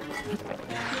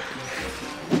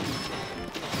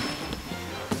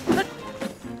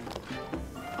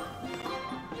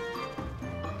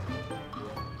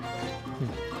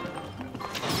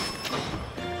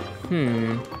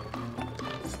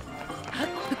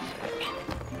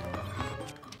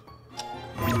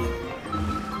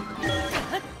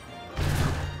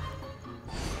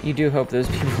 You do hope those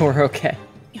people were okay.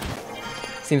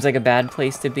 Seems like a bad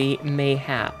place to be.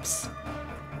 Mayhaps.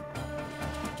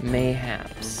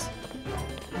 Mayhaps.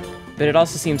 But it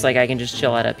also seems like I can just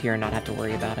chill out up here and not have to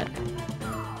worry about it.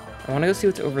 I want to go see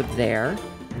what's over there.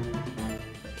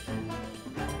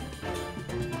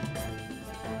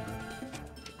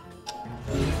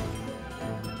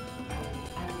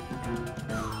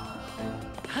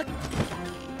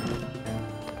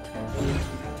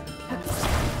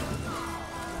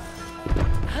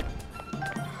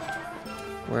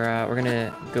 We're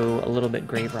gonna go a little bit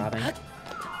grave robbing.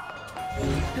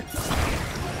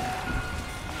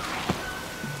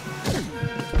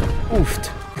 Oofed.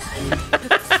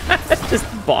 Just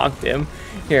bonked him.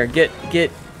 Here, get.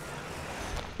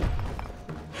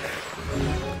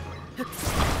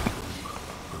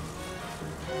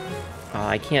 Oh,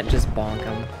 I can't just bonk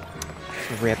him.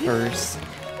 Rippers.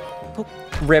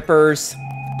 Rippers.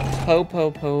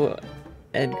 Po.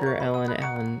 Edgar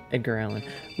Allan. Edgar Allan.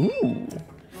 Ooh.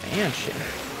 Mansion.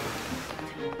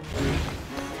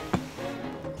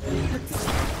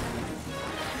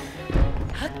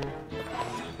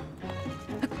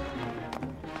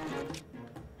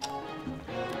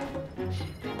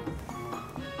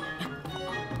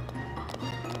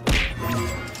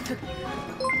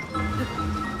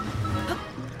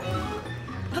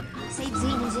 Save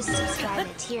Zine just subscribed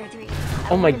at tier 3.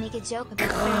 Oh my make a joke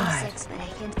about 36, but I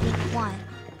can't pick one.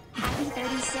 Happy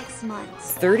 36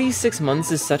 months. 36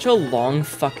 months is such a long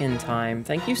fucking time.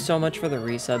 Thank you so much for the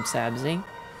resub, Sabzi.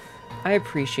 I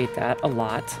appreciate that a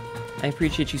lot. I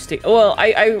appreciate you well,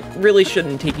 I really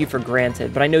shouldn't take you for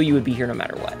granted, but I know you would be here no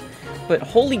matter what. But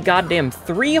holy goddamn,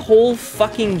 3 whole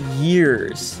fucking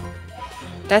years.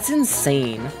 That's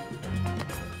insane.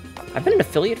 I've been an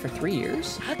affiliate for 3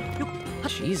 years?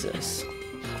 Jesus.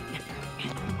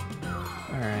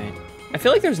 Alright. I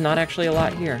feel like there's not actually a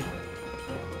lot here,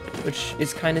 which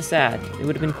is kind of sad. It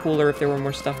would have been cooler if there were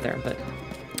more stuff there, but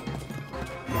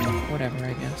whatever,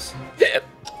 I guess.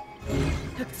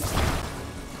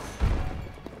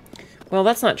 Well,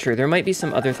 that's not true. There might be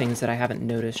some other things that I haven't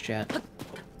noticed yet.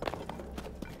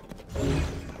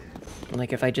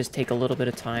 Like if I just take a little bit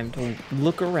of time to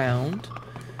look around,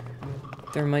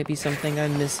 there might be something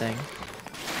I'm missing.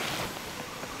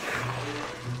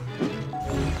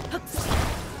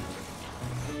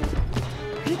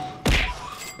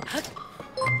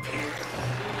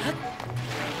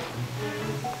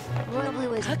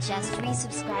 just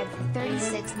resubscribed for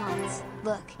 36 months.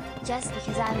 Look, just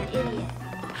because I'm an idiot.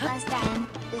 Less than,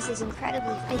 this is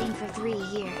incredibly fitting for 3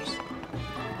 years.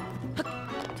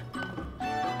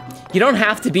 You don't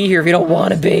have to be here if you don't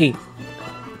want to be.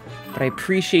 But I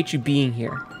appreciate you being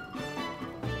here.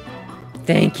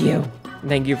 Thank you.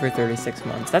 Thank you for 36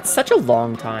 months. That's such a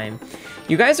long time.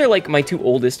 You guys are like my 2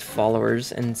 oldest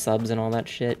followers and subs and all that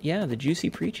shit. Yeah, the Juicy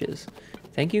Preaches.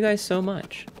 Thank you guys so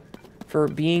much for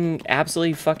being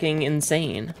absolutely fucking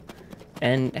insane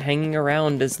and hanging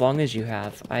around as long as you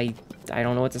have. I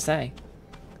don't know what to say.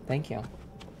 Thank you.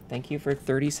 Thank you for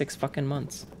 36 fucking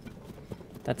months.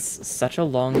 That's such a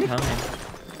long time.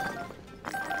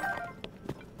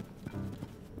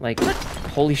 Like,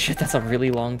 holy shit, that's a really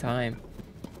long time.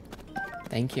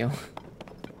 Thank you.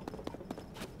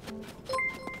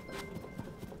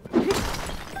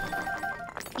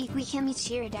 Ikwikimi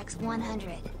Chiridex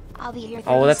 100. I'll be here.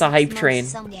 Oh, that's a hype train.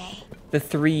 Someday. The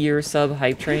 3-year sub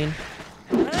hype train.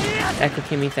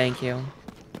 Ekokimi, thank you.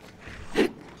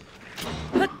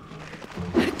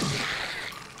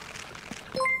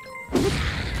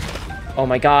 Oh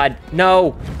my god.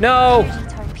 No! No!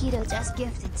 Torpedo just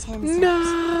gifted 10 subs.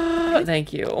 No!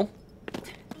 Thank you.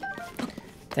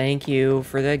 Thank you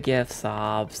for the gift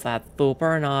subs. That's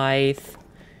super nice.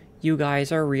 You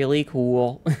guys are really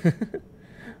cool.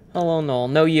 Hello, Noel.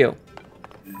 No, you.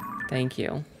 Thank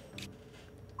you.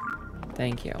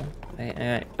 Thank you.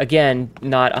 Again,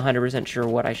 not 100% sure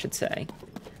what I should say.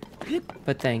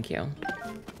 But thank you.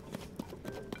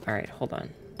 Alright, hold on.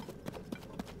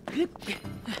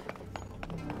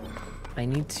 I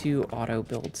need to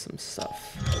auto-build some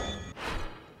stuff.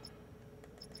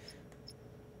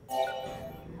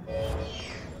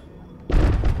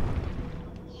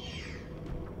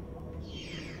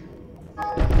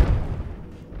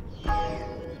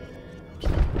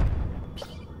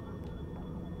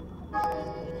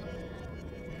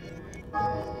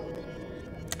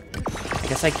 I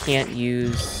guess I can't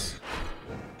use...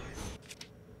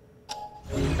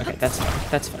 Okay, that's fine.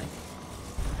 That's fine.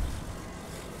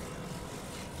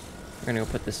 We're gonna go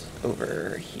put this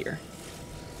over here.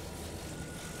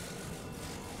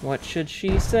 What should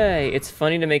she say? It's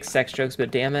funny to make sex jokes,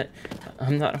 but damn it,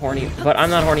 I'm not horny. But I'm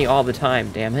not horny all the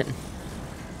time, damn it.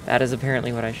 That is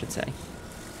apparently what I should say.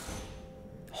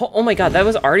 Oh my god, that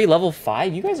was already level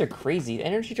 5? You guys are crazy.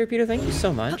 Energy Torpedo, thank you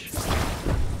so much.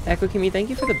 Equikimi,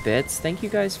 thank you for the bits. Thank you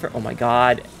guys for... Oh my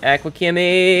god.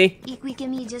 Equikimi!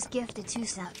 Ikwikimi just gifted 2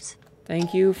 subs.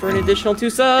 Thank you for an additional 2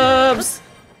 subs!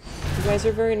 You guys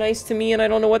are very nice to me and I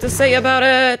don't know what to say about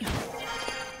it!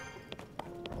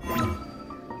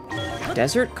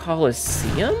 Desert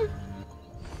Coliseum?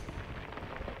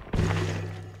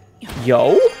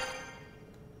 Yo?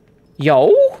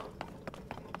 Yo?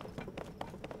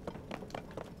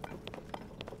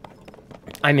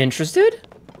 I'm interested?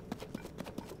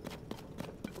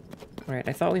 Alright,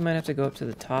 I thought we might have to go up to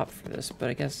the top for this, but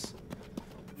I guess...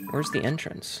 Where's the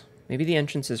entrance? Maybe the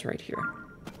entrance is right here.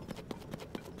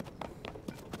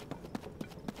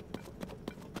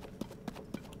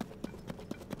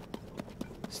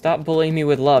 Stop bullying me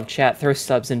with love, chat. Throw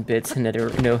subs and bits and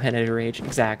no Hnetu rage.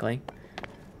 Exactly.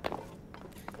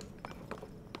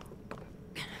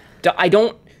 I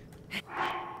don't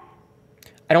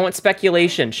want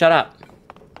speculation. Shut up.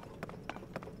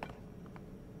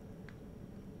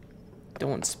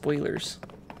 Don't want spoilers.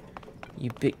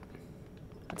 You big...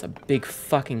 That's a big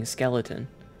fucking skeleton.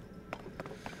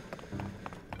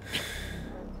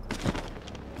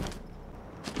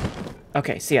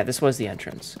 Okay, so yeah, this was the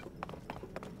entrance.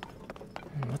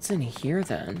 What's in here,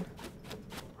 then?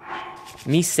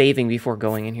 Me saving before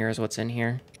going in here is what's in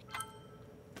here.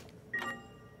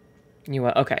 You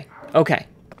what? Okay. Okay.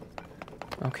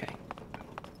 Okay.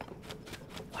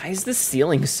 Why is the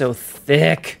ceiling so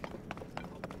thick?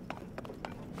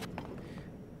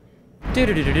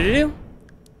 Do-do-do-do-do-do.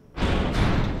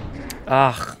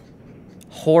 Ugh.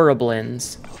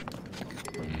 Horriblins.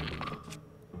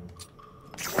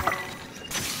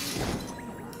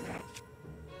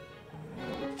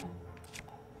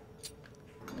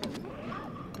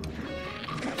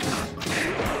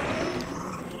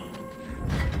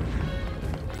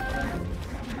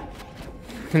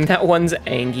 And that one's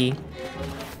Angie.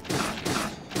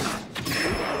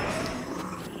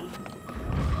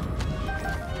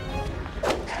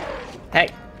 Hey.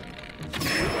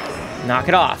 Knock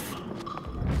it off.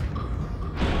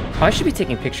 Oh, I should be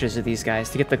taking pictures of these guys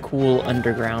to get the cool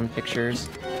underground pictures.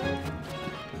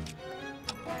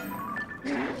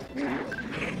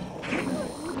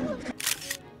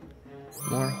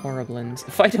 More horriblins.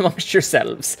 Fight amongst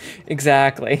yourselves.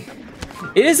 Exactly.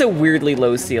 It is a weirdly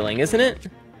low ceiling, isn't it?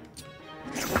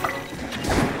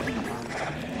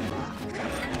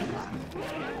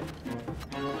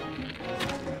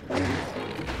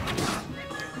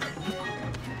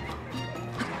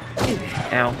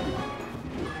 Ow.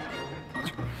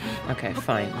 Okay,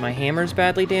 fine. My hammer's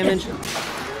badly damaged.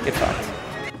 Get fucked.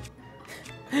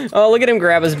 Oh, look at him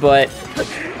grab his butt.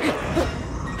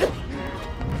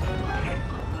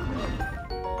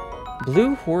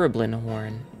 Blue Horriblin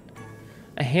horn.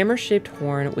 A hammer-shaped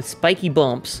horn with spiky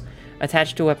bumps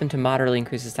attached to a weapon to moderately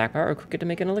increase its attack power or cook it to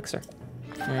make an elixir.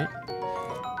 Alright.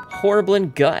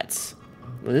 Horriblin guts.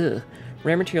 Ugh.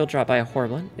 Rare material dropped by a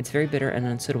Horriblin. It's very bitter and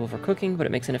unsuitable for cooking, but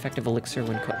it makes an effective elixir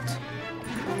when cooked.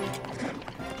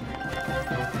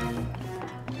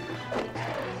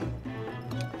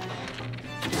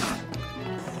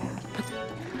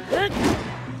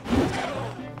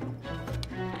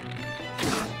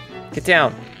 Get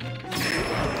down.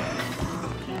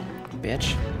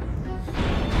 Bitch.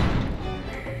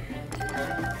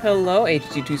 Hello,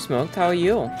 HD2 Smoked. How are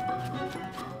you?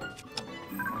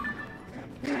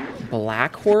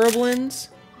 Black Horriblins?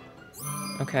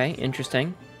 Okay,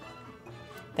 interesting.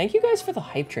 Thank you guys for the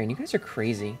hype train. You guys are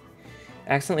crazy.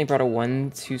 Accidentally brought a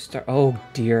 1-2 star. Oh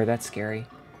dear, that's scary.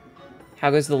 How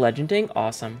goes the legending?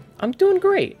 Awesome. I'm doing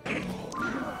great.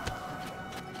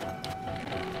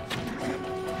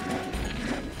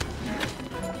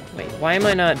 Wait, why am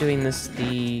I not doing this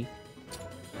the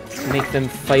make them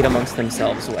fight amongst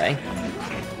themselves way?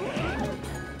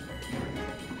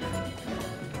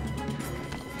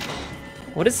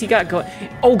 What has he got going?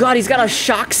 Oh god, he's got a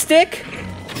shock stick?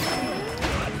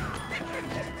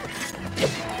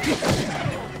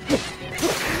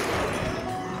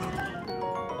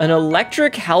 An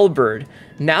electric halberd.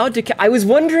 Now, I was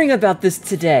wondering about this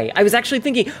today. I was actually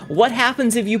thinking, what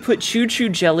happens if you put choo-choo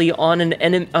jelly on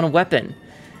on a weapon?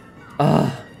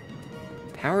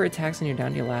 Power attacks when you're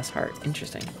down to your last heart.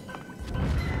 Interesting.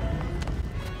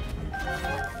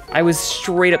 I was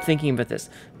straight up thinking about this.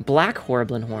 Black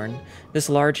Horriblin horn. This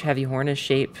large, heavy horn is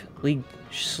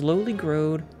slowly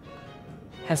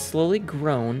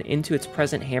grown into its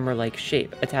present hammer-like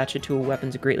shape. Attach it to a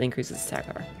weapon to greatly increase its attack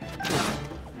power.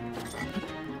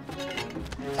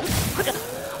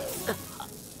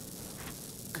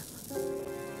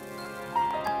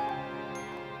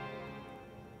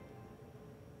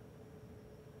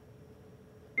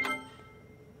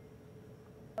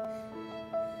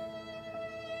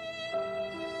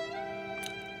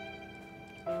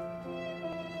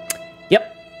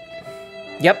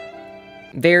 Yep.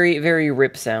 Very, very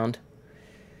rip sound.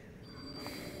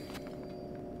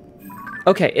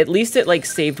 Okay, at least it, like,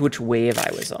 saved which wave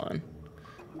I was on.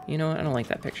 You know what? I don't like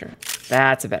that picture.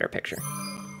 That's a better picture.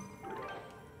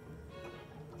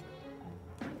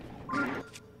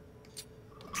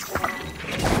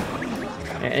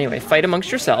 Anyway, fight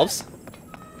amongst yourselves.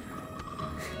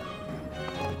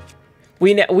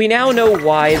 We now know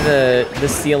why the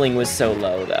ceiling was so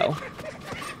low, though.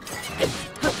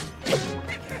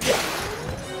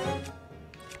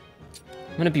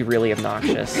 I'm gonna be really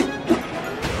obnoxious.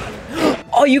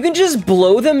 Oh, you can just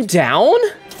blow them down?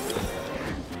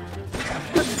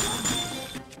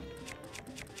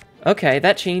 Okay,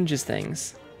 that changes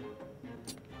things.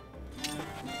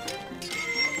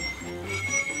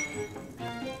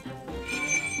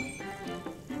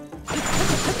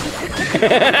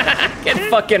 Get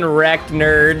fucking wrecked,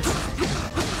 nerds.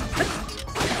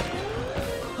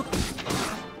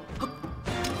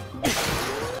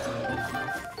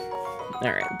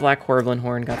 Alright, Black Horriblin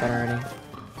horn, got that already.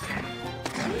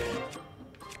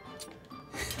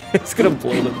 It's gonna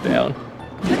blow them down.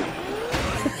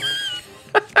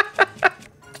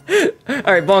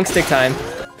 Alright, bonk stick time.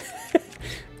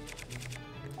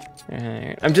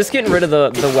 Alright, I'm just getting rid of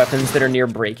the weapons that are near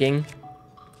breaking.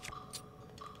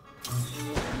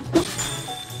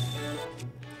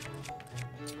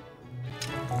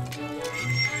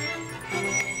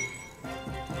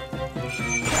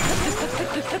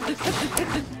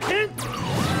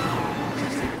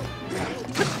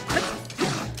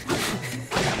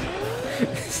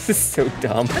 This is so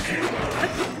dumb.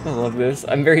 I love this.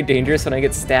 I'm very dangerous when I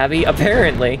get stabby,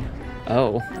 apparently.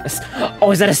 Oh.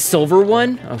 Oh, is that a silver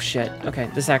one? Oh, shit. Okay,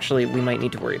 this actually we might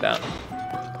need to worry about.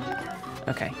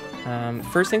 Okay.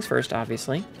 First things first,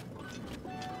 obviously.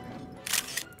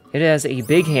 It has a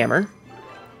big hammer.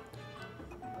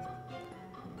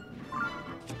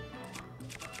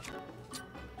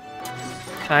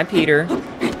 Hi, Peter.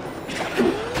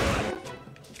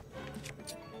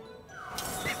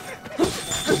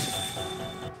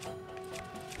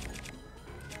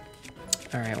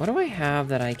 Alright, what do I have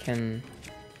that I can...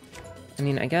 I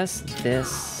mean, I guess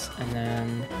this, and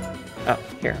then... Oh,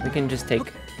 here, we can just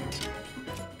take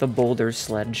the boulder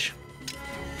sledge.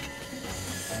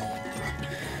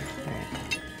 Alright.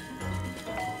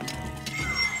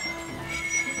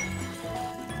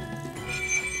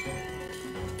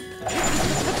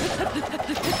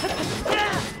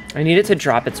 I need it to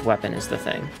drop its weapon is the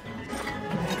thing.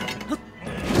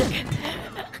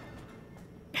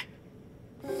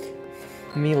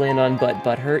 Me land on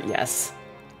butt hurt? Yes.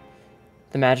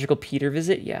 The magical Peter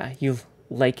visit? Yeah. You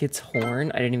like its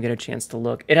horn? I didn't even get a chance to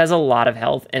look. It has a lot of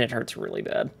health, and it hurts really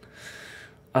bad.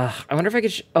 I wonder if I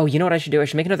could... oh, you know what I should do? I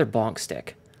should make another bonk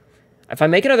stick. If I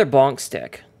make another bonk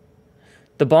stick,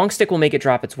 the bonk stick will make it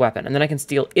drop its weapon, and then I can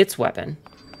steal its weapon,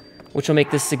 which will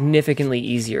make this significantly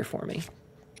easier for me.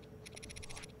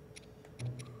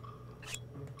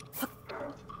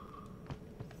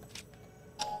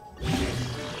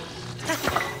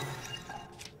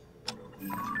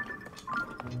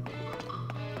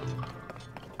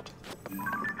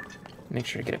 Make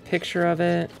sure to get a picture of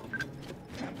it.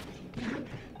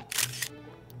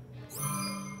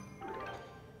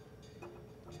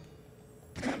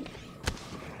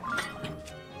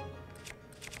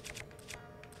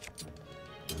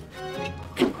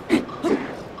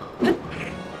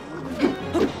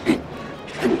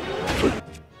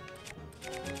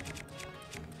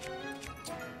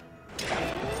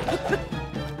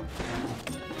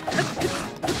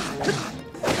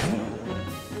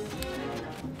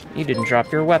 You didn't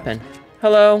drop your weapon.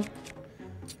 Hello.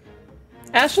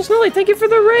 Astral Snowly, thank you for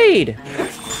the raid.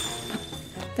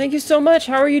 Thank you so much.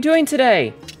 How are you doing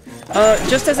today?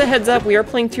 Just as a heads up, we are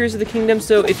playing Tears of the Kingdom,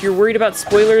 so if you're worried about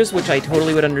spoilers, which I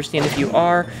totally would understand if you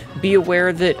are, be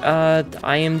aware that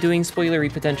I am doing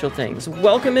spoilery potential things.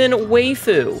 Welcome in,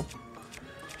 Waifu.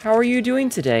 How are you doing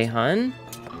today, hun?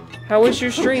 How was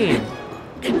your stream?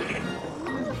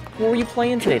 What were you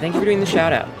playing today? Thank you for doing the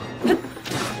shout out.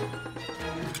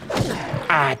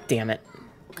 Ah, damn it.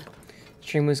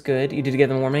 Stream was good. You did get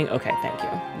the warming? Okay, thank you.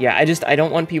 Yeah, I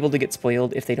don't want people to get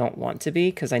spoiled if they don't want to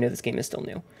be, because I know this game is still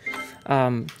new.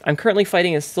 I'm currently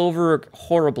fighting a Silver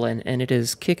Horriblin, and it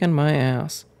is kicking my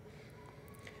ass.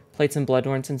 Played some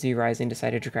Bloodborne since you Rising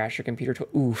decided to crash your computer to...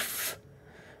 Oof.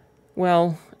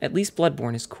 Well, at least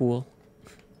Bloodborne is cool.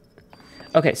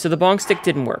 Okay, so the bonk stick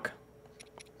didn't work.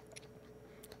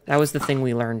 That was the thing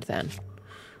we learned then.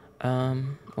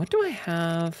 What do I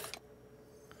have...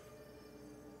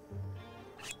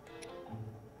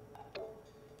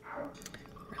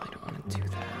 do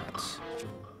that.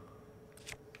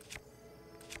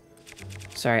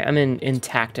 Sorry, I'm in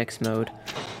tactics mode.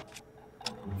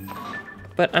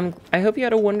 But I hope you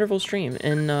had a wonderful stream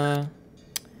in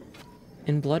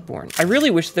Bloodborne. I really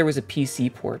wish there was a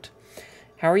PC port.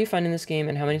 How are you finding this game,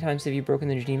 and how many times have you broken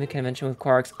the Geneva Convention with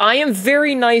Koroks? I am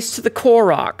very nice to the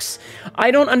Koroks.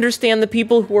 I don't understand the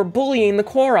people who are bullying the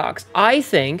Koroks. I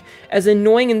think, as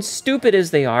annoying and stupid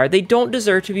as they are, they don't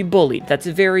deserve to be bullied. That's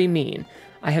very mean.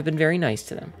 I have been very nice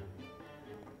to them.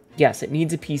 Yes, it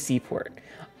needs a PC port.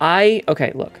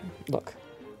 Okay, look.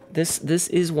 This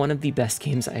is one of the best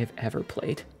games I have ever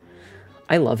played.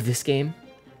 I love this game.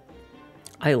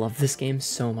 I love this game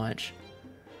so much.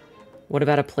 What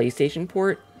about a PlayStation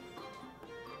port?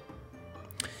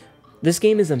 This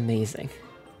game is amazing.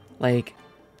 Like,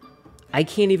 I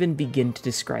can't even begin to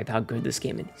describe how good this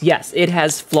game is. Yes, it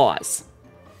has flaws.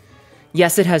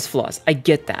 Yes, it has flaws. I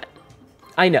get that.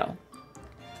 I know.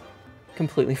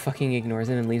 Completely fucking ignores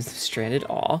it and leaves them stranded.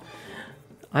 Aw.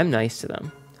 I'm nice to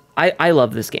them. I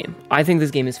love this game. I think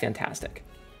this game is fantastic.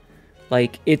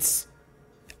 Like, it's...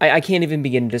 I can't even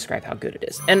begin to describe how good it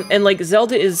is. And like,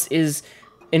 Zelda is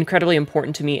incredibly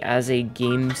important to me as a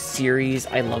game series.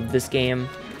 I love this game.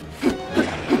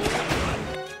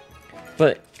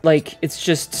 But, like, it's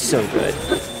just so good.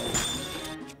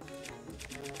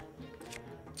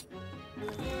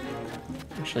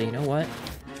 Actually, you know what?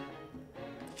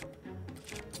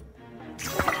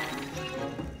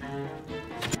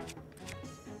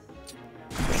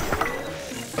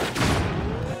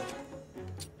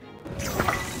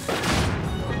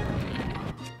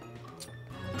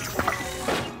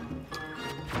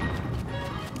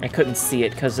 I couldn't see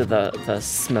it because of the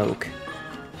smoke.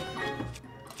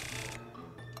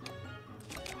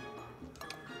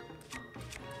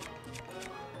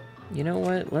 You know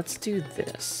what? Let's do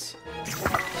this.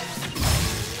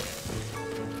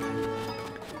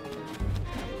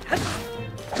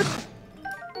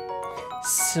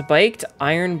 Spiked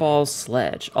Iron Ball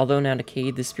Sledge. Although now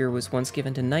decayed, the spear was once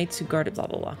given to knights who guarded blah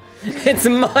blah blah. It's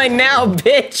mine now,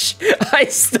 bitch! I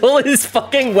stole his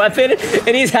fucking weapon,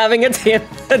 and he's having a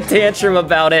tantrum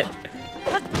about it.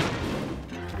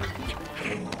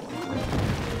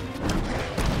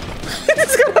 He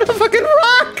just got out a fucking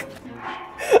rock!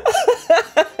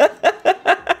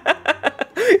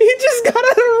 He just got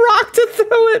out a rock to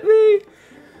throw at me!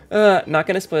 Not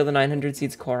gonna spoil the 900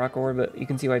 seeds Korok ore, but you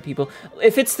can see why people...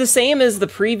 If it's the same as the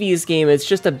previous game, it's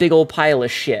just a big old pile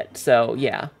of shit, so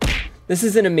yeah. This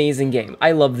is an amazing game.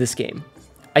 I love this game.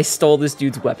 I stole this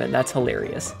dude's weapon. That's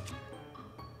hilarious.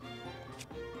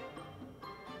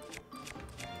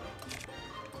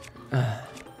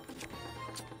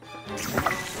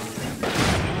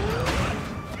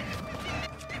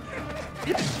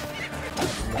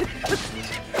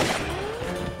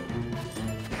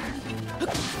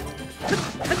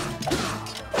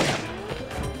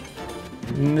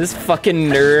 This fucking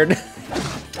nerd.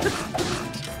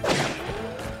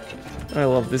 I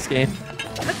love this game.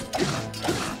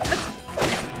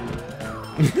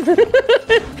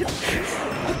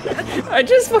 I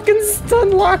just fucking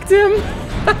stun locked him.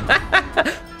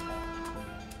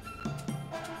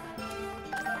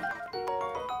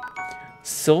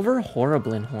 Silver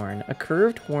Horriblin horn, a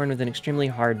curved horn with an extremely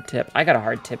hard tip. I got a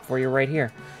hard tip for you right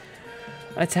here.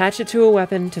 Attach it to a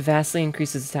weapon to vastly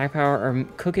increase its attack power, or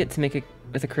cook it to make it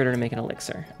with a critter to make an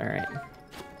elixir. All right.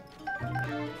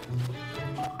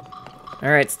 All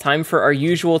right, it's time for our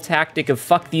usual tactic of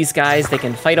fuck these guys. They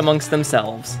can fight amongst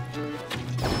themselves.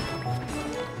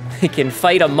 They can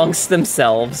fight amongst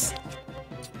themselves.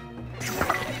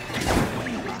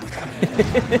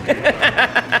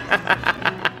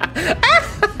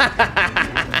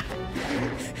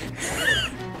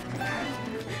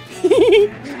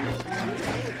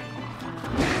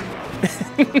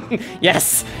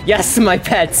 Yes, yes, my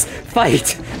pets,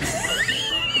 fight.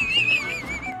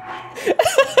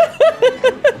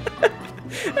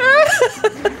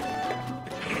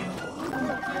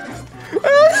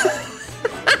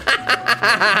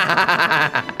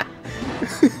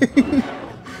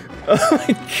 Oh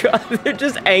my god, they're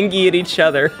just angry at each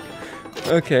other.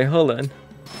 Okay, hold on.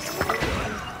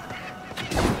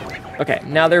 Okay,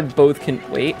 now they're both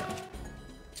wait.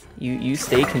 You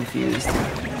stay confused.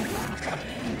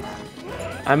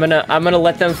 I'm gonna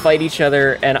let them fight each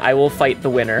other, and I will fight the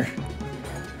winner.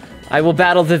 I will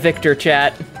battle the victor,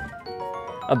 chat.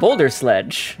 A boulder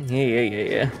sledge.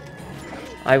 Yeah.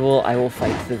 I will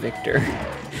fight the victor.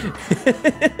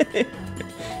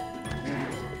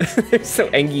 They're so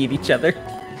angry at each other.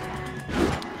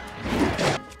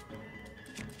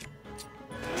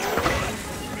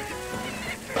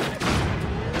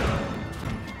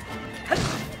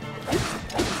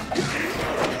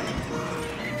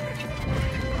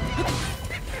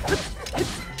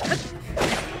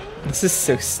 This is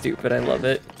so stupid, I love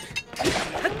it.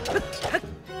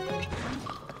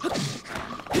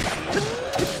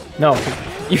 No,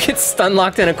 you get stun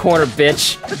locked in a corner,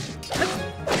 bitch.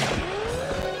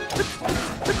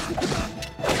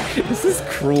 This is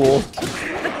cruel.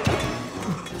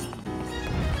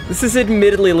 This is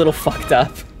admittedly a little fucked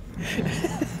up.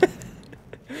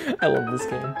 I love this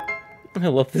game. I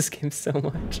love this game so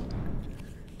much.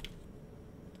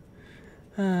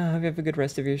 Hope you have a good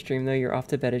rest of your stream, though. You're off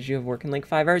to bed as you have work in like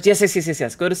 5 hours. Yes.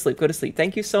 Go to sleep. Go to sleep.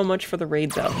 Thank you so much for the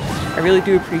raid, though. I really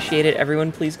do appreciate it.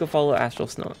 Everyone, please go follow Astral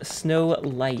Snow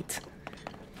Light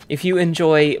if you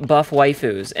enjoy buff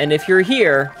waifus. And if you're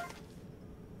here,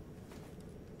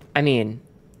 I mean,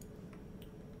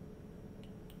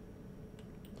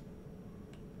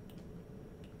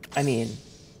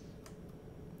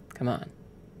 come on.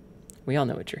 We all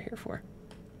know what you're here for.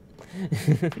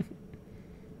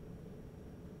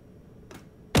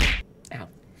 Ow.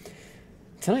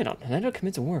 Tonight on Hnetu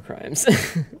commits war crimes.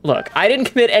 Look, I didn't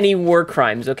commit any war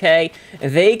crimes, okay?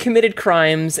 They committed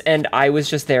crimes, and I was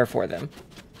just there for them.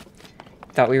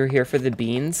 Thought we were here for the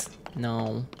beans?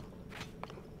 No.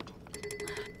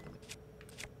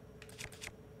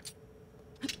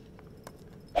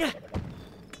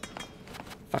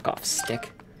 Fuck off,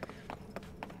 stick.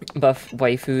 Buff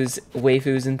waifus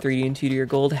in 3D and 2D or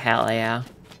gold? Hell yeah.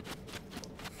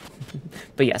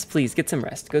 But yes, please, get some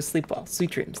rest. Go sleep well.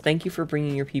 Sweet dreams. Thank you for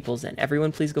bringing your peoples in.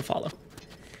 Everyone, please go follow.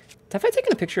 Have I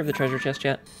taken a picture of the treasure chest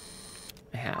yet?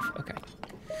 I have. Okay.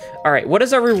 All right, what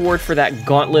is our reward for that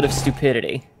gauntlet of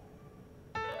stupidity?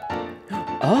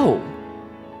 Oh.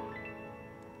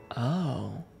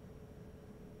 Oh.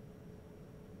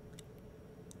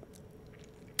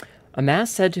 A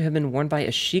mask said to have been worn by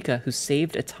a Sheikah who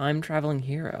saved a time-traveling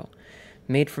hero.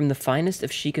 Made from the finest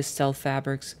of Sheikah stealth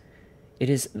fabrics, it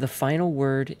is the final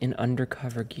word in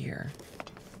undercover gear.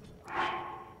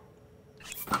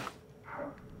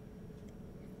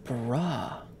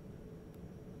 Bruh.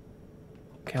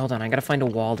 Okay, hold on. I gotta find a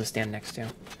wall to stand next to.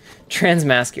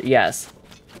 Transmask gear. Yes.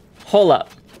 Hold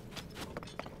up.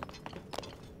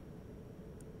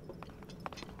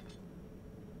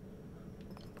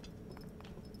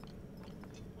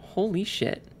 Holy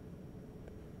shit.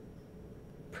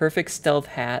 Perfect stealth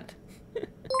hat.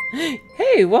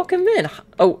 Hey, welcome in.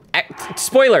 Oh,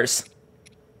 spoilers.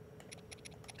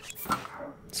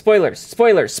 Spoilers,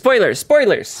 spoilers, spoilers,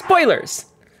 spoilers, spoilers!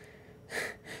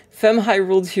 Fem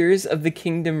Hyrule Tears of the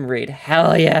Kingdom raid.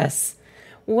 Hell yes!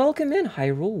 Welcome in,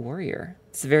 Hyrule Warrior.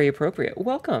 It's very appropriate.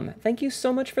 Welcome. Thank you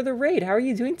so much for the raid. How are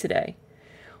you doing today?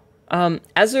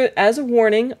 As a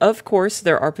warning, of course,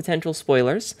 there are potential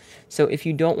spoilers. So if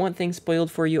you don't want things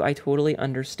spoiled for you, I totally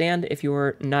understand if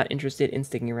you're not interested in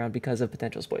sticking around because of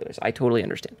potential spoilers. I totally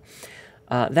understand.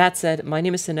 That said, my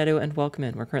name is Hnetu, and welcome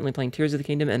in. We're currently playing Tears of the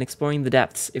Kingdom and exploring the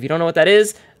depths. If you don't know what that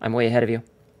is, I'm way ahead of you.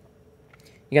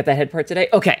 You got that head part today?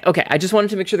 Okay. I just wanted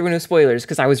to make sure there were no spoilers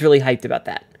because I was really hyped about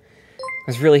that. I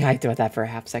was really hyped about that for a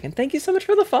half second. Thank you so much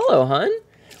for the follow, hun.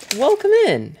 Welcome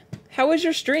in. How was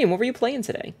your stream? What were you playing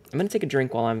today? I'm going to take a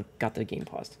drink while I've got the game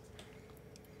paused.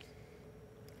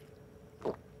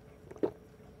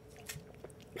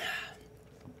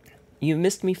 You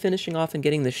missed me finishing off and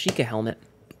getting the Sheikah helmet.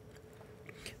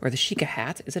 Or the Sheikah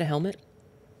hat. Is it a helmet?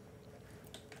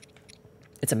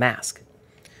 It's a mask.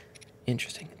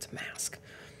 Interesting. It's a mask.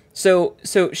 So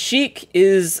Sheik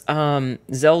is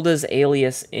Zelda's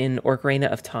alias in Ocarina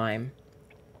of Time.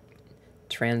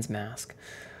 Trans mask.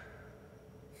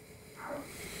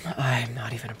 I'm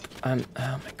not even... oh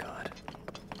my god.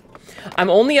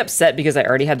 I'm only upset because I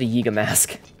already had the Yiga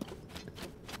mask.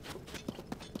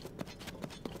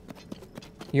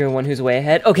 You're the one who's way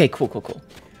ahead? Okay, cool.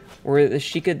 We're the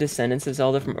Sheikah descendants of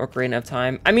Zelda from Ocarina of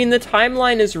Time. I mean, the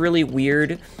timeline is really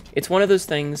weird. It's one of those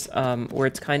things where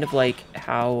it's kind of like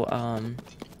how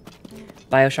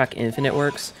Bioshock Infinite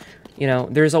works. You know,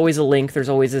 there's always a Link, there's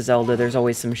always a Zelda, there's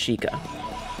always some Sheikah.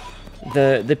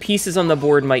 The pieces on the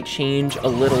board might change a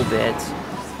little bit,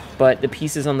 but the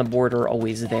pieces on the board are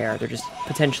always there. They're just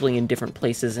potentially in different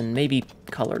places and maybe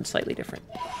colored slightly different.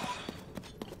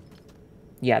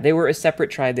 Yeah, they were a separate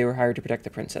tribe. They were hired to protect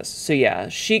the princess. So yeah,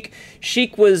 Sheik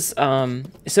was...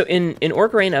 so in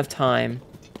Ocarina of Time,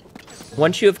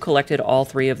 once you have collected all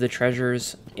 3 of the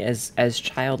treasures as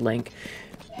Child Link,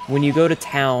 when you go to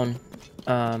town,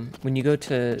 when you go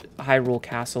to Hyrule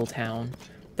Castle Town,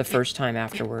 the first time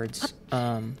afterwards,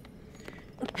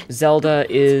 Zelda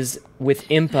is with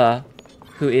Impa,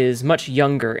 who is much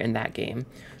younger in that game,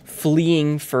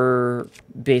 fleeing for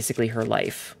basically her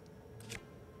life.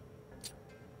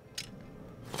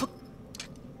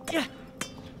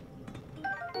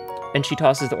 And she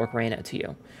tosses the ocarina to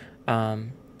you,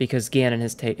 because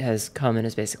Ganon has come and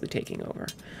is basically taking over.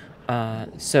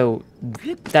 So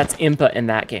that's Impa in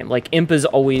that game. Like, Impa's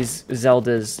always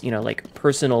Zelda's, you know, like,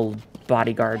 personal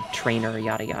bodyguard, trainer,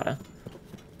 yada yada.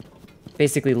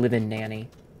 Basically live-in nanny.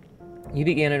 You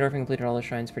beat Ganondorf and completed all the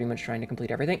shrines, pretty much trying to complete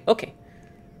everything? Okay.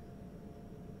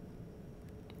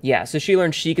 Yeah, so she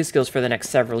learned Sheikah skills for the next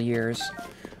several years.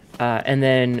 And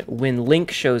then when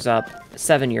Link shows up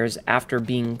 7 years after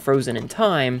being frozen in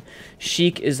time,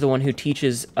 Sheik is the one who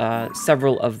teaches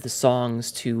several of the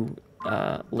songs to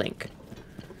Link.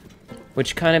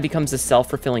 Which kind of becomes a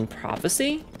self-fulfilling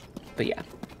prophecy. But yeah.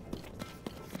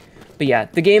 But yeah,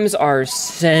 the games are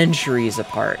centuries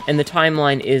apart, and the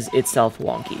timeline is itself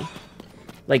wonky.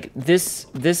 Like, this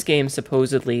game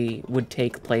supposedly would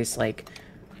take place, like,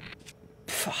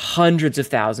 hundreds of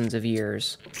thousands of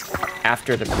years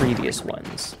after the previous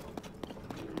ones.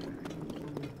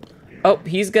 Oh,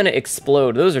 he's gonna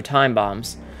explode. Those are time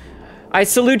bombs. I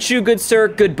salute you, good sir.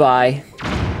 Goodbye.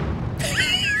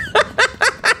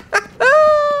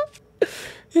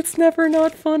 It's never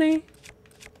not funny.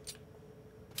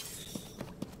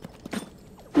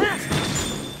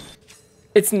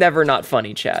 It's never not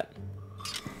funny, chat.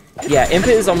 Yeah, Impa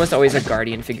is almost always a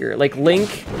guardian figure. Like,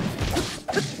 Link...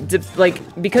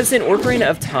 because in Ocarina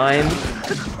of Time,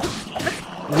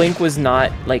 Link was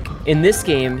not, like, in this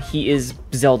game, he is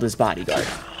Zelda's bodyguard.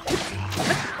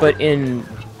 But in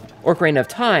Ocarina of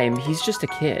Time, he's just a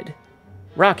kid.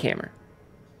 Rockhammer.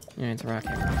 Yeah, it's a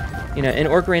Rockhammer. You know, in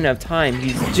Ocarina of Time,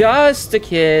 he's just a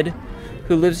kid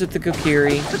who lives with the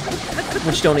Kokiri,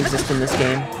 which don't exist in this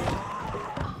game.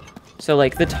 So,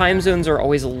 like, the time zones are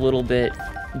always a little bit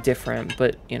different,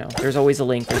 but, you know, there's always a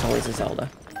Link, there's always a Zelda.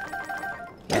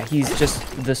 Yeah, he's just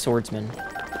the swordsman.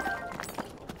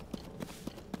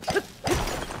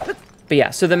 But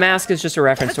yeah, so the mask is just a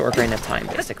reference to Ocarina of Time,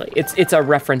 basically. It's a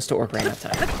reference to Ocarina of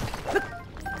Time.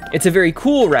 It's a very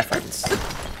cool reference,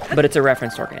 but it's a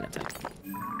reference to Ocarina of Time.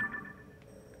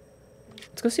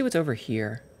 Let's go see what's over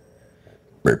here.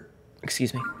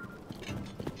 Excuse me.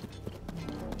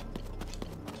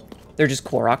 They're just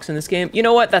Koroks in this game? You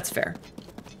know what? That's fair.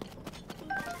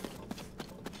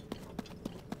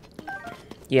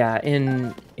 Yeah,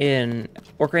 in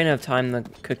Ocarina of Time, the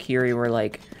Kokiri were,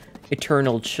 like,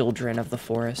 eternal children of the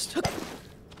forest.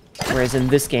 Whereas in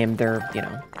this game, they're, you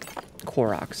know,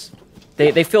 Koroks.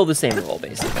 They fill the same role,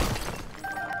 basically.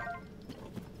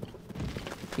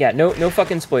 Yeah, no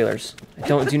fucking spoilers.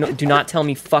 Do not tell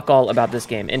me fuck all about this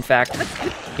game. In fact,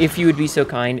 if you would be so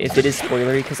kind, if it is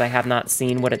spoilery because I have not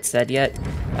seen what it said yet,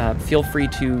 feel free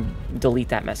to delete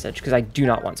that message because I do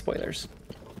not want spoilers.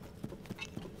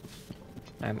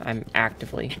 I'm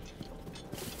actively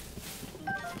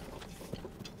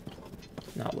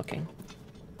not looking.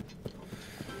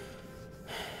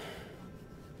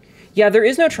 Yeah, there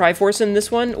is no Triforce in this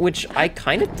one, which I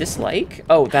kind of dislike.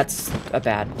 Oh, that's a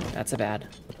bad.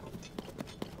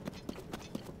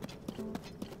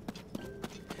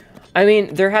 I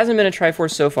mean, there hasn't been a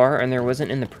Triforce so far, and there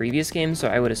wasn't in the previous game, so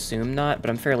I would assume not, but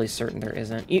I'm fairly certain there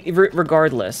isn't.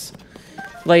 Regardless,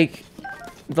 like,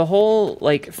 the whole,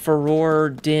 like, Furore,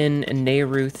 Din, and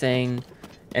Nehru thing,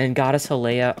 and Goddess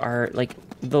Helea are, like,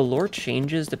 the lore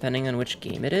changes depending on which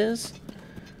game it is,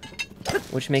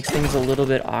 which makes things a little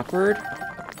bit awkward.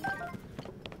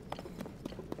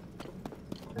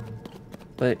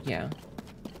 But, yeah.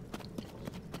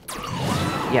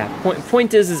 Yeah,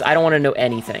 point is I don't want to know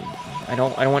anything. I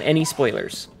don't want any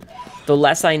spoilers. The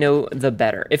less I know, the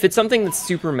better. If it's something that's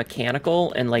super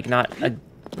mechanical and like not a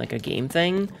game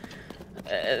thing,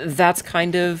 that's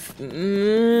kind of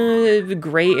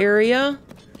gray area.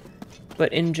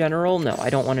 But in general, no, I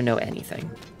don't want to know anything.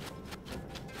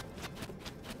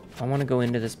 I want to go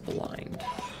into this blind.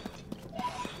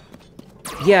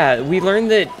 Yeah, we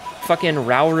learned that fucking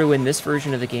Rauru in this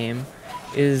version of the game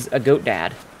is a goat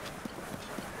dad.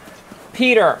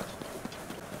 Peter!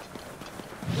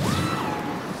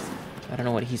 I don't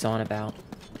know what he's on about.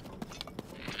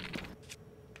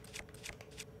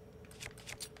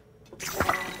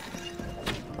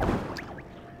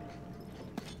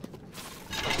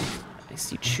 I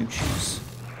see choo-choos.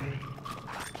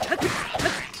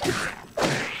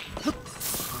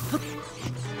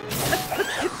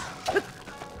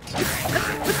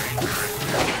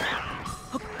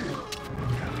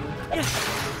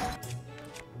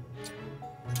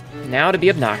 Now to be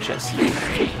obnoxious.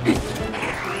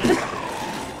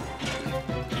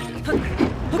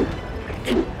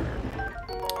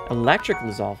 Electric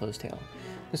Lizalfo's Tail.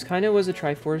 This kind of was a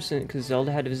Triforce because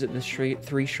Zelda had to visit the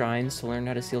 3 shrines to learn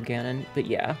how to seal Ganon, but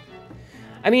yeah.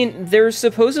 I mean, they're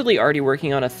supposedly already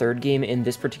working on a 3rd game in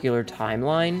this particular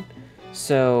timeline,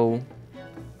 so...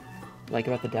 like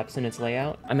about the depths in its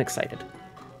layout, I'm excited.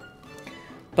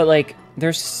 But like,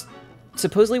 they're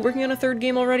supposedly working on a 3rd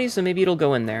game already, so maybe it'll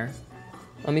go in there.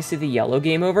 Let me see the yellow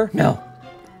game over. No.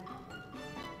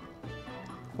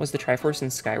 Was the Triforce in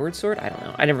Skyward Sword? I don't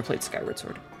know. I never played Skyward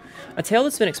Sword. A tail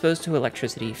that's been exposed to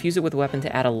electricity. Fuse it with a weapon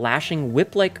to add a lashing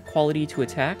whip-like quality to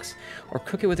attacks, or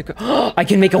cook it with a... I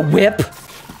can make a whip!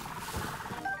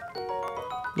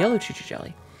 Yellow choo-choo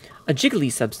jelly. A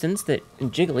jiggly substance that...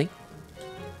 jiggly.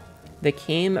 That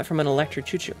came from an electric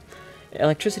choo-choo.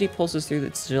 Electricity pulses through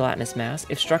its gelatinous mass.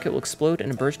 If struck, it will explode in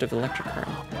a burst of electric current.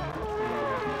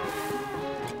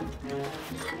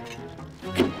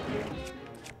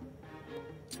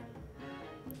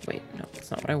 Wait, no,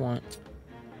 that's not what I want.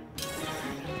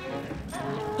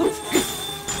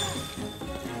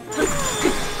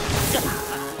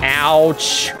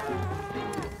 Ouch!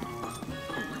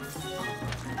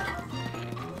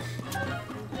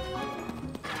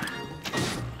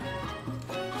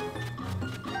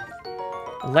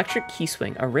 Electric Key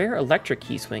Swing. A rare electric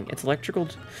key swing. It's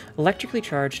electrically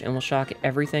charged and will shock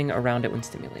everything around it when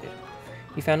stimulated.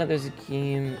 You found out there's a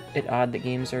game... It's odd that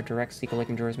games are direct sequel like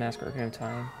Majora's Mask or Ocarina of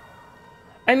Time.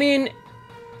 I mean...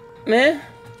 meh.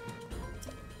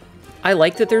 I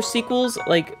like that there's sequels.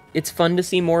 Like, it's fun to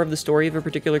see more of the story of a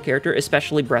particular character,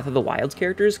 especially Breath of the Wild's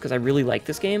characters, because I really like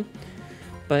this game.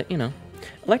 But, you know.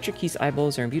 Electric Key's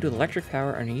eyeballs are imbued with electric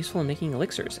power and are useful in making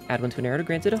elixirs. Add one to an arrow to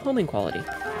grant it a homing quality.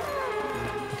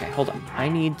 Okay, hold on. I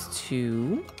need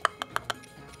to...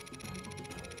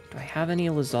 Do I have any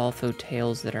Lizalfo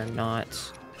tails that are not...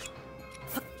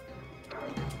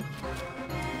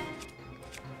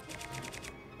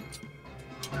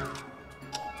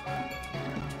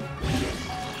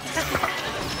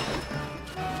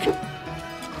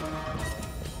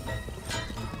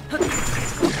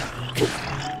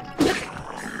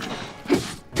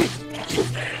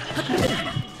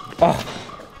 Oh!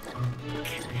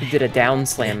 He did a down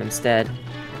slam instead.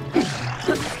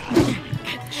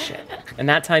 Shit. And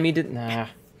that time he didn't... Nah.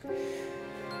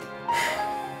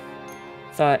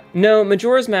 Thought... No,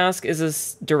 Majora's Mask is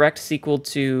a direct sequel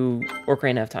to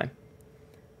Ocarina of Time.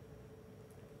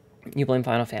 You blame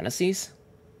Final Fantasies?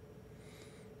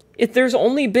 There's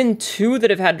only been 2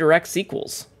 that have had direct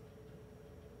sequels.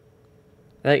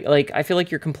 Like, I feel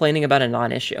like you're complaining about a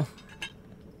non-issue.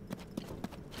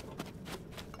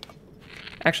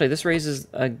 Actually, this raises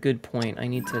a good point. I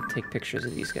need to take pictures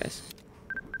of these guys.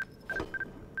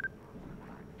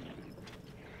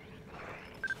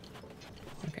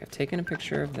 Okay, I've taken a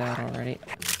picture of that already.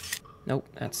 Nope,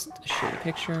 that's a shitty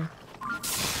picture.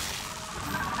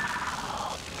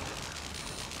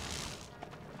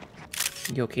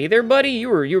 You okay there, buddy? You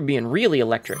were being really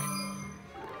electric.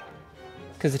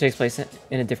 Because it takes place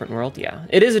in a different world? Yeah.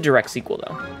 It is a direct sequel,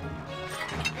 though.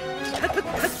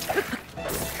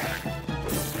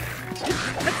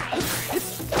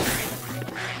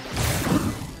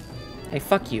 Hey,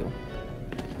 fuck you.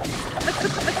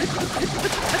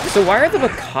 So why are the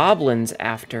bokoblins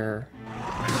after...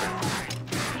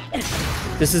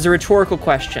 This is a rhetorical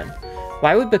question.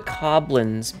 Why would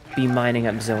bokoblins be mining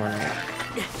up zoanite?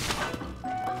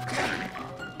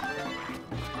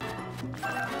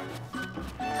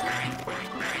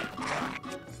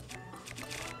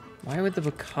 Why would the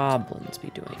bokoblins be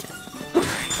doing it?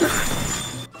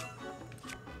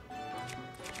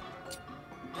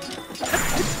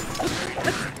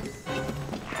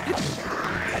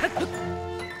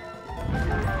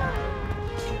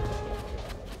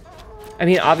 I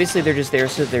mean, obviously they're just there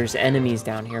so there's enemies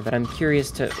down here, but I'm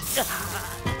curious to...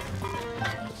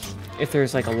 if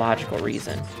there's, like, a logical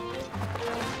reason.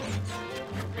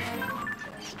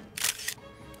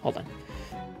 Hold on.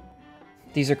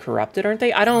 These are corrupted, aren't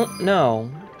they? I don't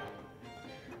know.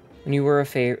 When you were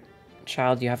a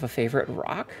child, you have a favorite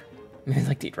rock? Maybe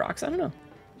like to eat rocks? I don't know.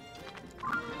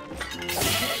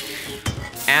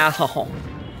 Ow.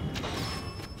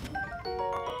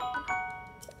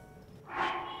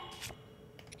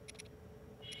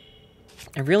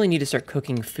 I really need to start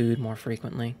cooking food more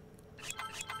frequently.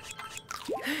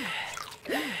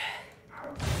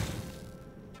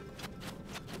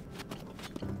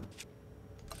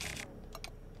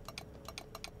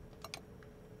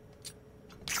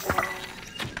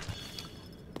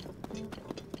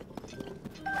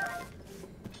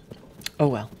 Oh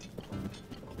well.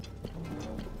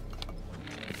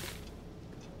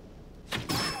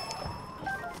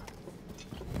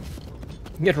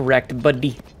 Get wrecked,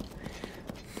 buddy.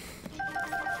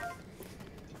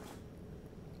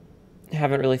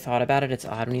 Haven't really thought about it. It's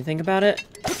odd when you think about it.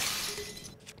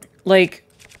 Like,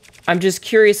 I'm just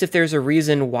curious if there's a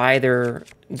reason why they're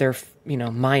you know,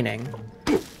 mining.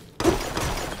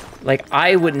 Like,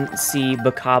 I wouldn't see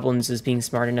bokoblins as being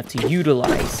smart enough to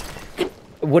utilize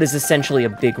what is essentially a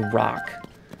big rock.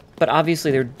 But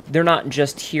obviously they're not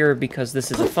just here because this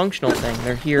is a functional thing.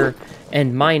 They're here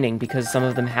and mining because some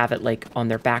of them have it, like, on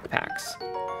their backpacks.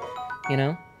 You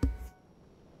know?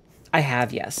 I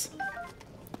have, yes.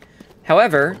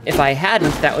 However, if I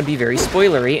hadn't, that would be very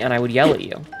spoilery, and I would yell at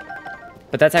you.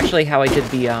 But that's actually how I did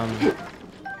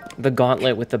the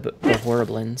gauntlet with the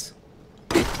Horriblins.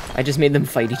 I just made them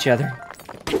fight each other.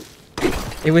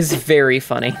 It was very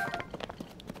funny.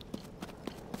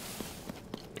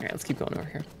 Alright, let's keep going over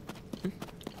here.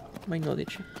 My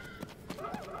knowledge.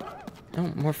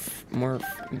 Oh, more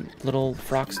little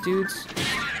frox dudes.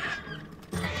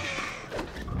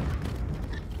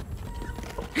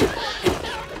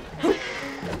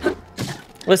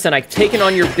 Listen, I've taken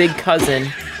on your big cousin.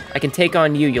 I can take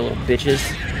on you, you little bitches.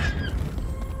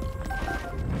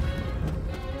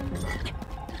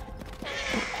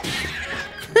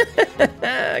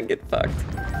 Get fucked.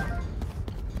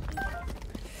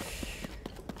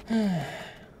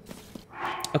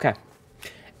 Okay.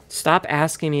 Stop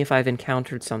asking me if I've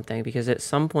encountered something, because at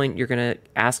some point you're gonna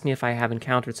ask me if I have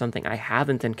encountered something I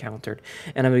haven't encountered,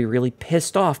 and I'm gonna be really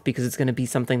pissed off because it's gonna be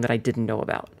something that I didn't know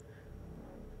about.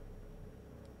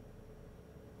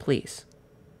 Please.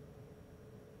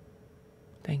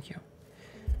 Thank you.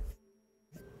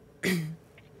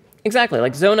 Exactly,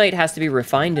 like Zonite has to be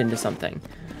refined into something.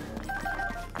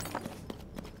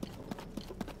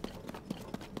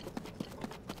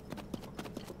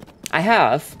 I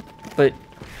have, but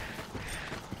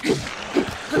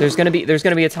there's gonna be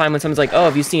a time when someone's like, "Oh,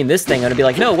 have you seen this thing?" I'm gonna be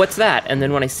like, "No, what's that?" And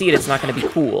then when I see it, it's not gonna be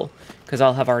cool because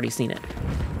I'll have already seen it.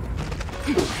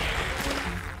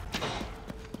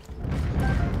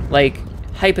 Like,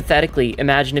 hypothetically,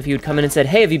 imagine if you had come in and said,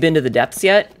 "Hey, have you been to the depths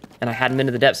yet?" And I hadn't been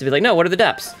to the depths. I'd be like, "No, what are the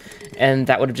depths?" And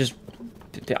that would have just,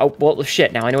 oh, well,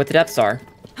 shit, now I know what the depths are.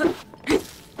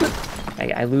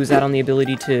 I lose out on the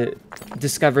ability to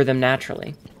discover them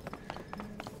naturally.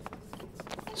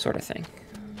 Sort of thing.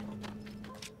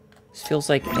 This feels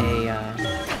like a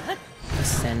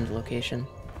ascend location.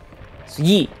 So,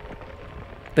 yeet.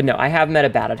 But no, I have met a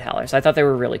batted howler, so I thought they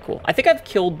were really cool. I think I've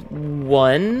killed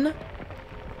one.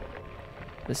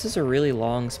 This is a really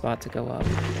long spot to go up.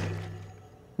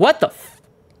 What the f...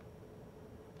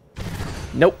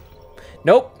 Nope.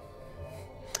 Nope.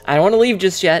 I don't want to leave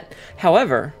just yet.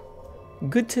 However,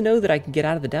 good to know that I can get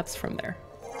out of the depths from there.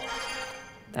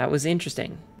 That was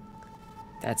interesting.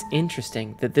 That's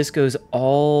interesting that this goes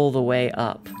all the way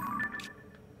up.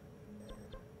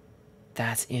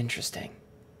 That's interesting.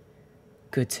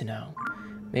 Good to know.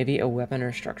 Maybe a weapon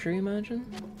or structure, you imagine?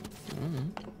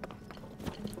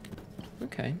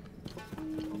 Okay.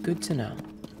 Good to know.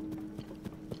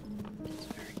 It's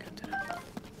very good to know.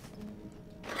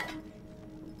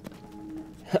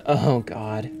 Oh,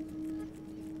 God.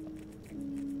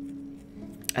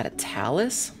 At a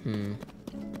talus?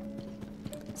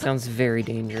 Sounds very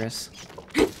dangerous.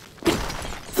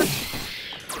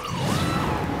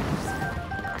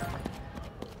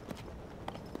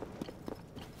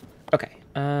 Okay,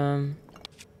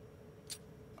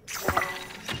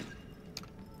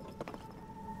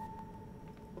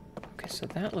 okay, so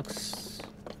that looks...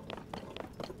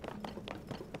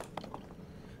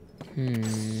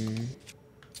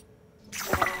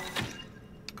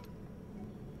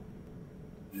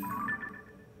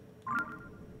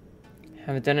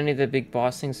 Haven't done any of the big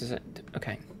boss things. Is it?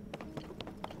 Okay.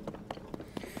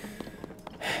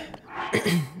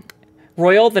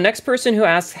 Royal, the next person who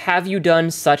asks, have you done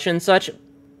such and such,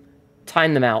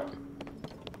 time them out.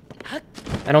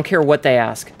 I don't care what they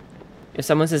ask. If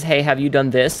someone says, hey, have you done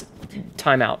this,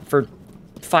 time out for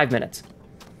 5 minutes.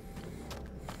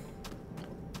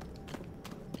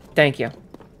 Thank you.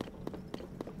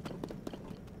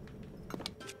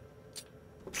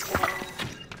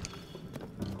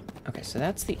 Okay, so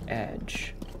that's the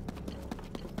edge.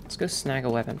 Let's go snag a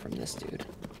weapon from this dude.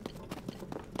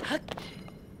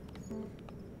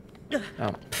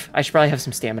 Oh, I should probably have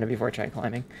some stamina before I try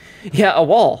climbing. Yeah, a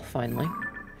wall, finally.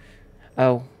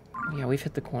 Oh, yeah, we've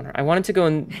hit the corner. I wanted to go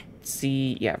and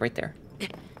see... Yeah, right there.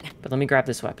 But let me grab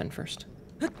this weapon first.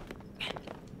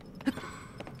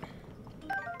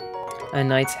 A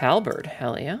knight's halberd.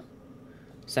 Hell yeah.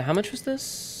 So how much was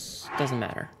this? Doesn't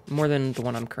matter. More than the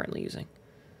one I'm currently using.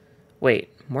 Wait,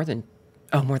 more than...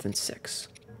 Oh, more than 6.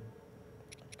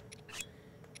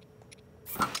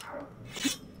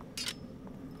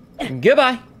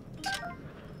 Goodbye.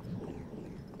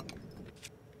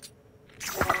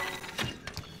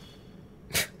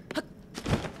 Okay.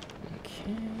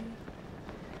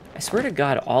 I swear to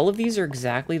God, all of these are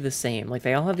exactly the same. Like,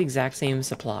 they all have the exact same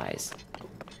supplies.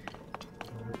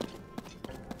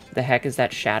 The heck is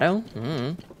that shadow?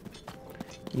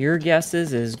 Your guess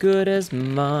is as good as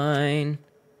mine.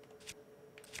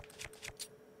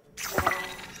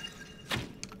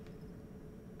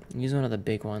 Use one of the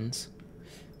big ones.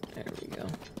 There we go.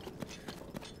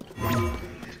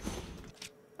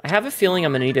 I have a feeling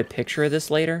I'm gonna need a picture of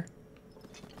this later.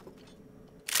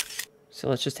 So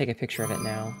let's just take a picture of it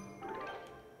now.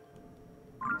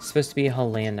 It's supposed to be a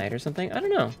Haaland Knight or something? I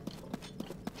don't know.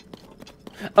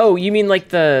 Oh, you mean like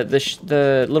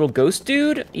the little ghost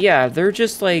dude? Yeah, they're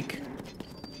just like...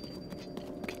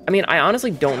 I mean, I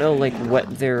honestly don't know like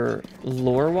what they're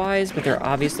lore-wise, but they're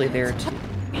obviously there too.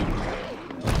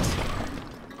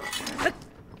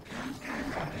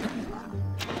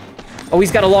 Oh,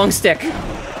 he's got a long stick.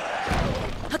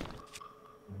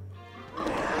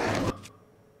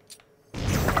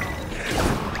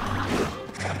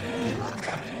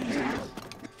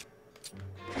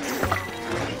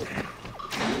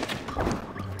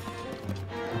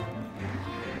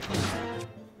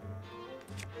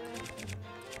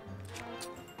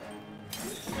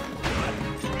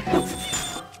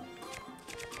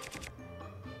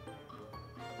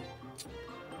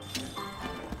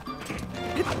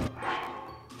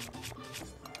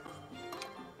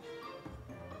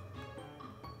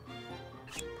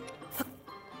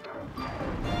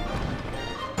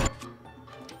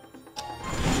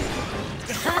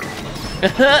 I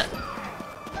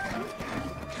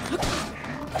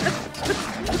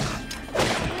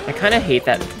kind of hate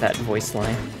that voice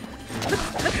line.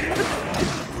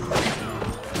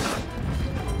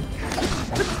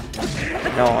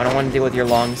 No, I don't want to deal with your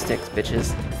long sticks,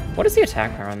 bitches. What is the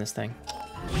attack power on this thing?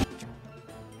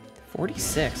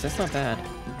 46, that's not bad.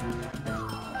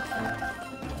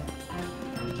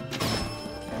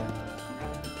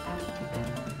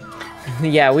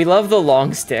 Yeah, we love the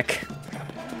long stick.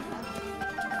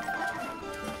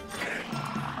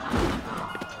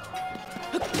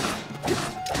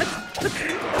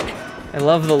 I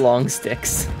love the long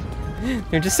sticks.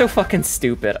 They're just so fucking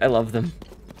stupid. I love them.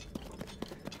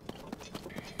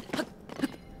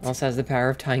 Also has the power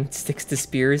of tying sticks to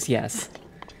spears, yes.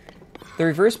 The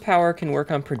reverse power can work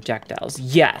on projectiles,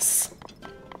 yes.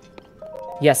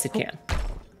 Yes, it can.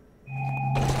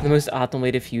 The most optimal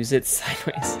way to fuse it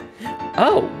sideways.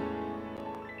 Oh!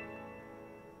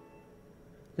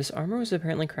 This armor was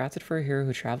apparently crafted for a hero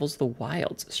who travels the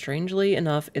wilds. Strangely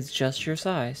enough, it's just your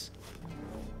size.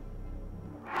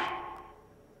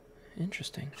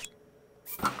 Interesting.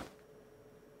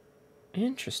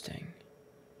 Interesting.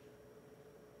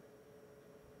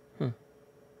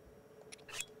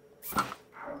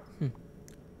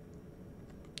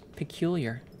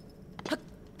 Peculiar.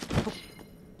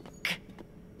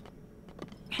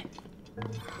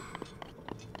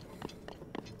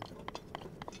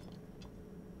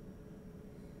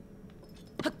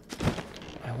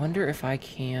 I wonder if I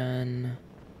can...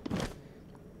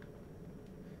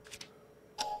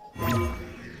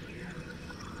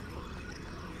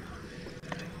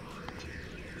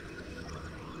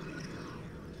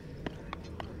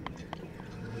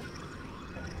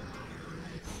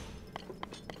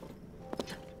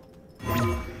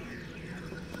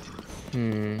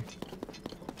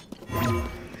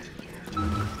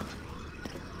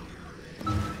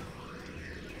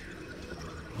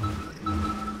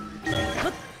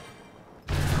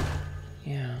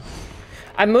 Yeah.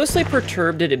 I'm mostly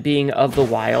perturbed at it being of the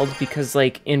wild because,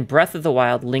 like, in Breath of the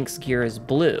Wild, Link's gear is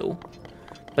blue.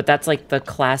 But that's, like, the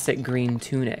classic green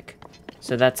tunic.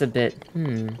 So that's a bit,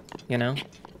 you know?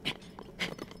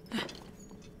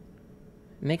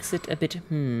 Makes it a bit,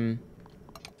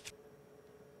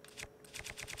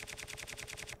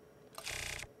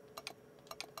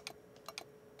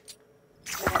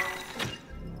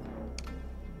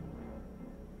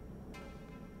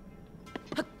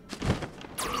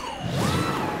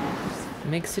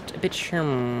 Makes it a bit,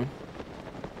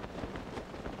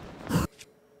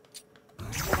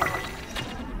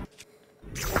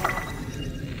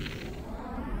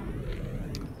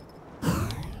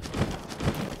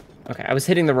 Okay, I was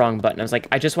hitting the wrong button. I was like,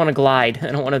 I just want to glide.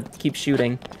 I don't want to keep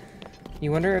shooting.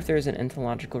 You wonder if there's an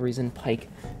entomological reason pike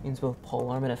means both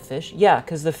polearm and a fish? Yeah,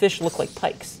 because the fish look like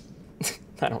pikes.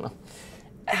 I don't know.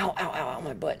 Ow, ow, ow, ow,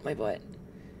 my butt, my butt.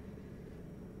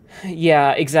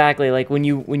 Yeah, exactly. Like, when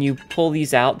you pull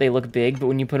these out, they look big, but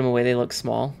when you put them away, they look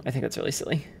small. I think that's really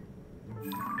silly.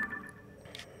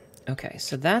 Okay,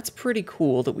 so that's pretty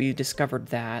cool that we discovered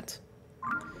that.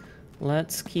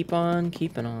 Let's keep on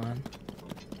keeping on.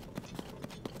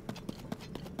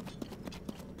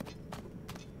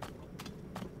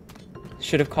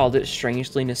 Should have called it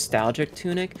Strangely Nostalgic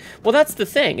Tunic. Well, that's the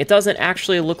thing. It doesn't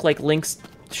actually look like Link's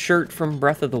shirt from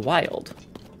Breath of the Wild.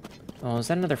 Oh, is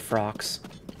that another Frox?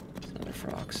 That's another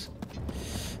Frox.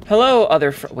 Hello,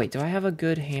 other wait, do I have a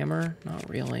good hammer? Not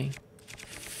really.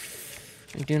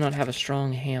 I do not have a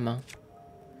strong hammer.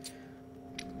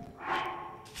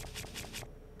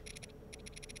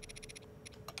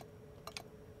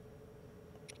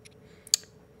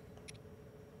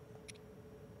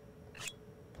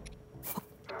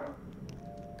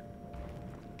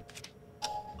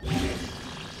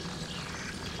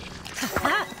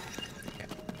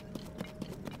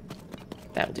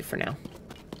 That'll do for now.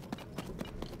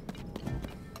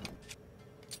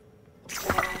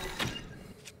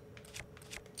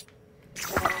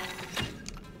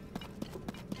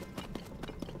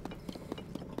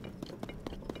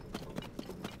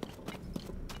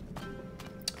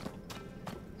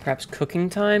 Perhaps cooking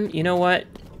time? You know what?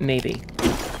 Maybe.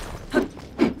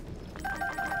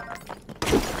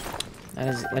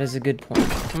 That is a good point.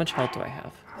 How much health do I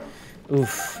have?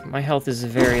 Oof, my health is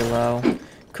very low.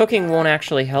 Cooking won't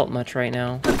actually help much right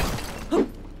now.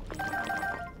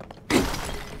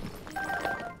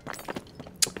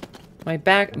 My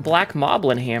black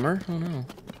moblin hammer? Oh no.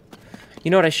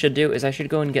 You know what I should do is I should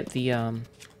go and get the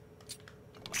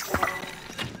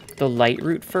light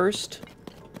root first.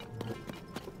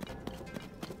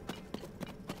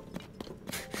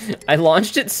 I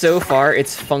launched it so far,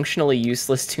 it's functionally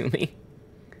useless to me.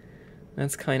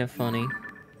 That's kind of funny.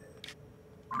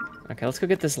 Okay, let's go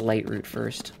get this light root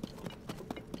first.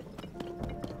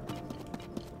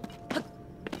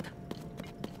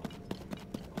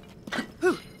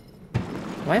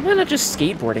 Why am I not just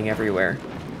skateboarding everywhere?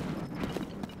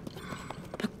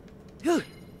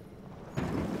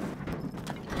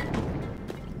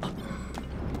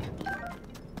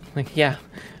 Like, yeah,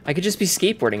 I could just be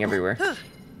skateboarding everywhere.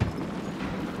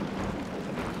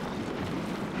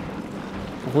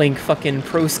 Link fucking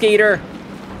pro skater.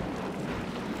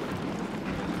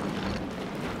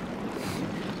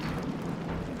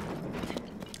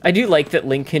 I do like that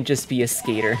Link can just be a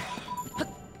skater.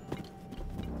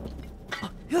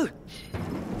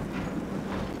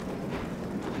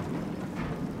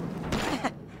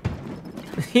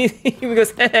 He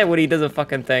goes, when he does a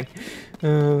fucking thing.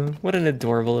 What an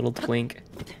adorable little twink.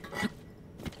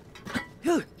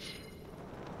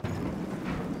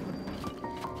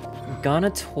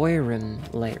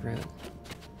 Ganatoirim light root.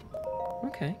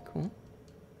 Okay, cool.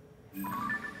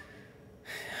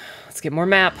 Let's get more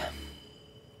map.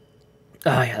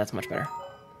 Oh, yeah, that's much better.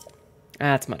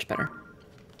 That's much better.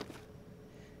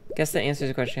 Guess that answers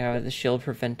the question, how the shield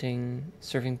preventing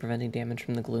damage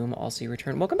from the gloom also you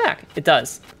return. Welcome back. It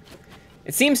does.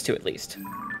 It seems to, at least.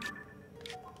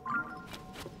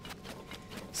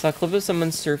 Saw a clip of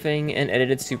someone surfing and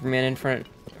edited Superman in front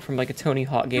from like a Tony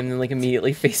Hawk game, and then like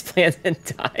immediately faceplants and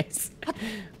dies.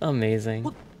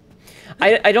 Amazing.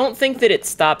 I don't think that it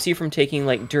stops you from taking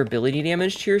like durability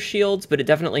damage to your shields, but it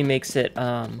definitely makes it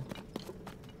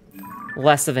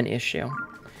less of an issue.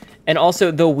 And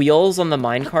also, the wheels on the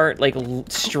minecart, like,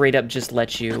 straight up just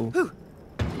let you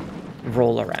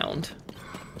roll around.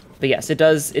 But yes, it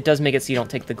does make it so you don't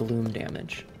take the gloom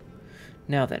damage.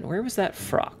 Now then, where was that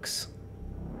Frox?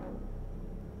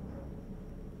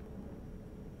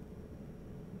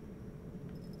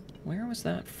 Where was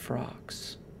that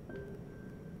Frox? I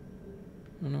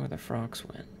don't know where the Frox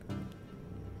went.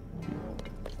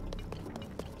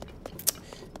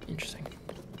 Interesting.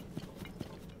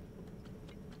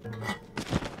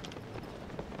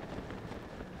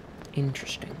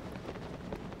 Interesting.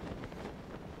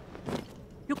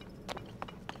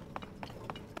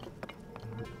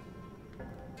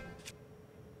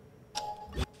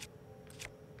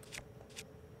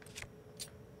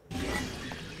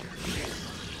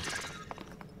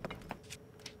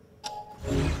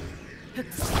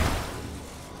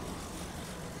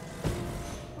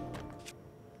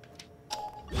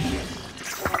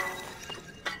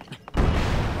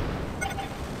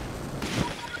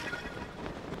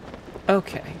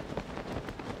 Okay.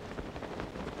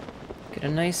 Get a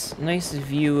nice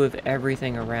view of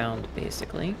everything around,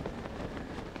 basically.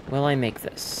 Will I make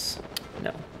this?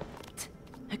 No.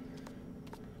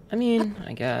 I mean,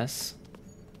 I guess.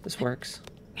 This works.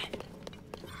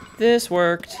 This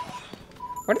worked.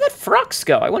 Where did that Frox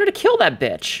go? I wanted to kill that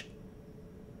bitch.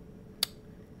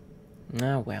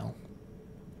 Oh, well.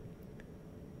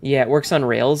 Yeah, it works on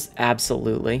rails.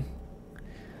 Absolutely.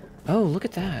 Oh, look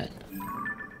at that.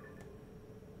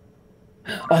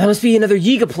 Oh, that must be another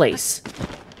Yiga place.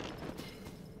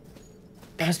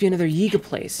 That must be another Yiga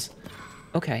place.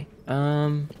 Okay.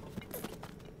 Yeah,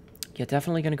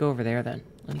 definitely gonna go over there then.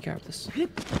 Let me grab this.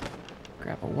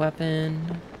 Grab a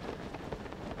weapon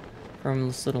from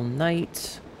this little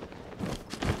knight.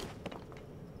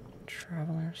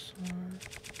 Traveler sword.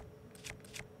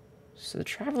 So the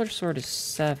Traveler sword is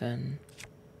 7.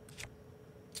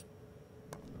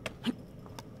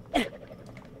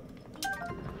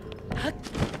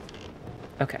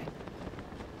 Okay.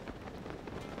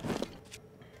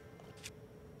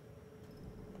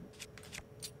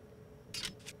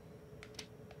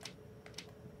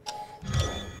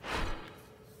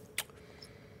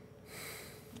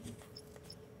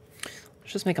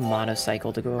 Let's just make a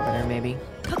monocycle to go over there, maybe.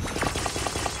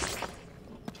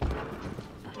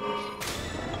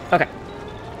 Okay.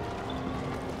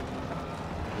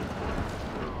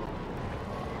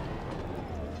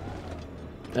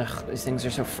 Ugh, these things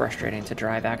are so frustrating to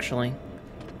drive, actually.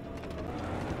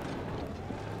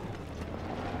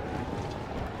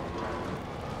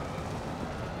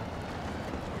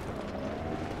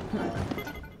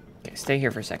 Okay, stay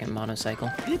here for a second, monocycle.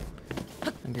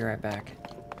 I'll be right back.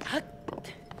 Alright,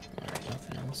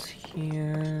 nothing else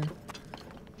here.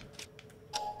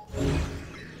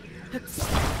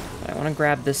 I want to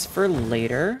grab this for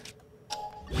later,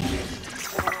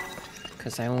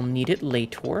 because I will need it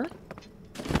later.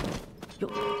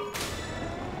 Okay.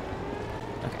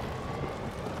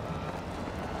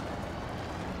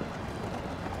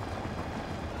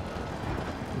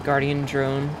 Guardian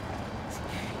drone.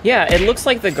 Yeah, it looks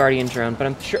like the Guardian drone, but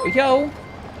I'm sure. Yo!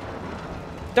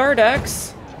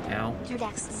 Dardex! Ow.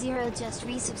 Dardex0 just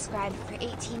resubscribed for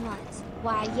 18 months.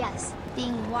 Why, yes,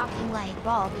 being a walking light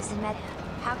bulb is a meta.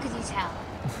 How could you tell?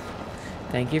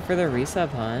 Thank you for the resub,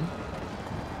 hon.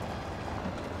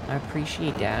 I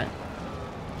appreciate that.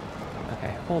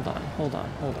 Okay, hold on.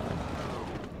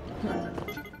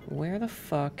 Where the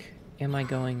fuck am I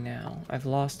going now? I've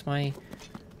lost my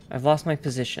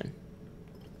position.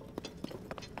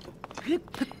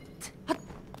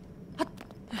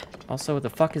 Also, what the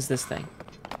fuck is this thing?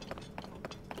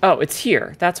 Oh, it's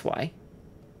here. That's why.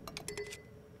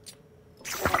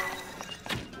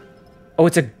 Oh,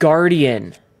 it's a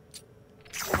Guardian.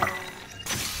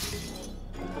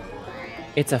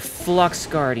 It's a Flux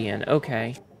Guardian.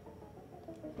 Okay.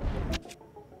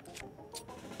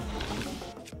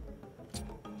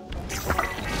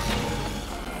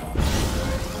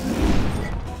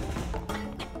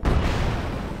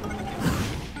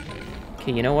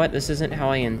 Okay, you know what? This isn't how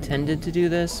I intended to do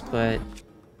this, but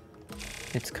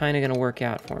It's kind of gonna work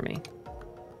out for me.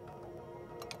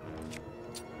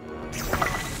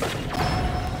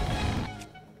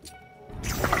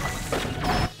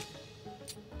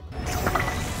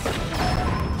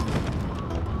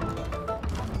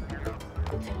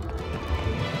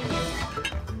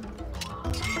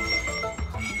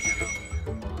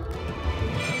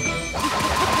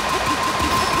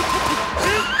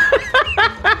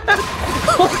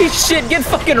 Holy shit, get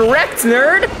fucking wrecked,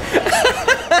 nerd!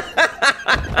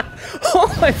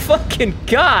 Oh my fucking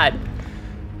god!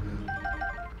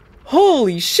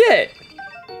 Holy shit!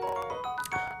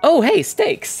 Oh, hey,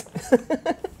 stakes!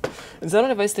 Is that a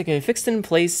device that can be fixed in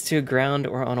place to ground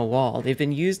or on a wall? They've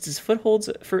been used as footholds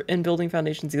in building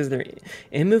foundations because of their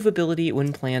immovability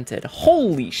when planted.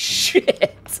 Holy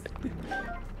shit!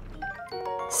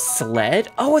 Sled?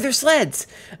 Oh, they're sleds!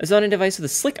 A zoning device with a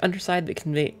slick underside that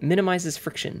minimizes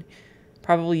friction.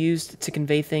 Probably used to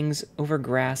convey things over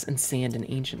grass and sand in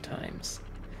ancient times.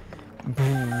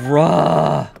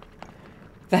 Bruh!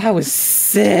 That was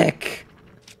sick!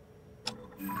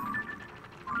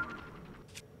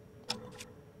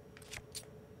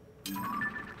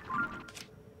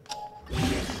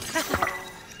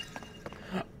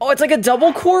 Oh, it's like a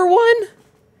double core one?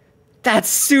 That's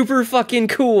super fucking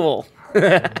cool.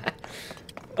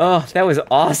 Oh, that was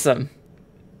awesome.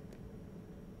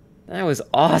 That was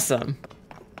awesome.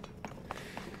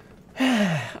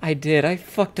 I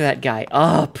fucked that guy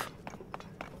up.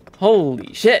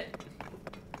 Holy shit.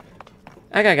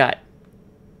 That guy got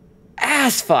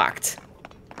ass fucked.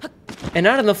 And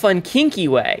not in the fun, kinky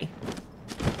way.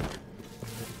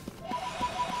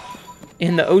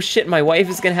 In the, oh shit, my wife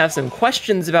is gonna have some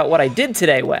questions about what I did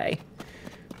today way.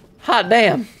 Hot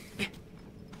damn.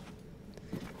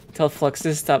 Tell Flux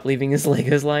to stop leaving his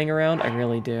Legos lying around. I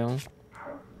really do.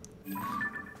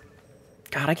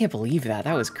 God, I can't believe that.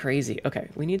 That was crazy. Okay,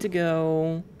 we need to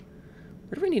go...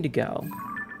 Where do we need to go?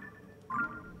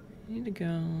 We need to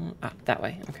go... Ah, that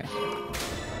way. Okay.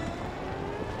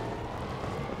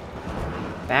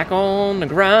 Back on the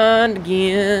grind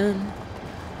again.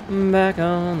 Back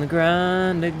on the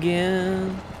grind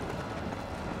again.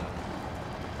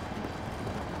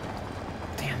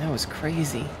 Damn, that was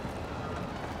crazy.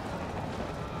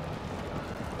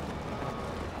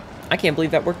 I can't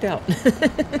believe that worked out.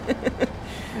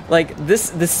 Like, the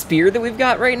spear that we've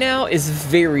got right now is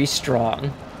very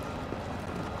strong.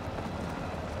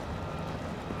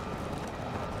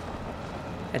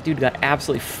 That dude got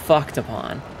absolutely fucked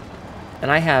upon.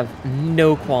 And I have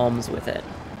no qualms with it.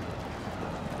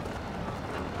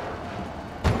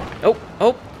 Oh,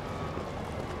 oh.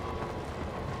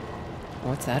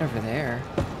 What's that over there?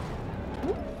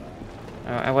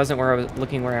 I wasn't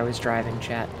looking where I was driving,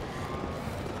 chat.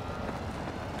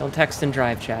 Don't text and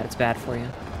drive, chat. It's bad for you.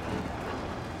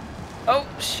 Oh,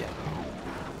 shit.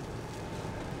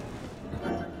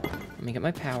 Let me get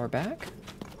my power back.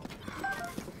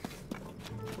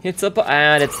 It's up,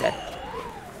 and it's dead.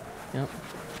 Yep.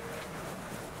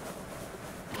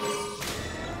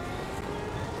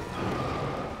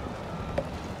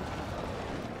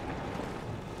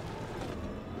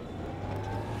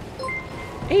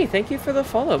 Hey, thank you for the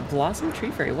follow, Blossom Tree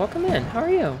Fairy. Welcome in. How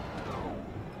are you?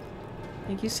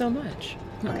 Thank you so much.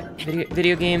 Okay,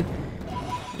 video game.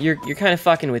 You're kind of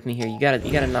fucking with me here. You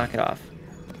gotta knock it off.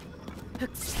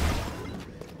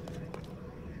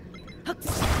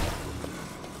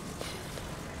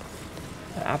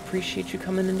 I appreciate you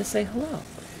coming in to say hello.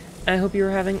 I hope you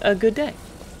were having a good day.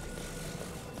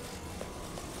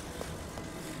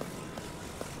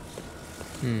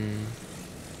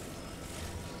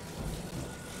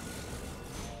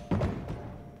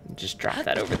 Just drop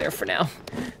that over there for now.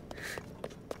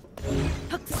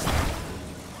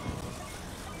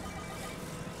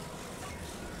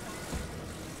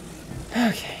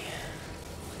 Okay.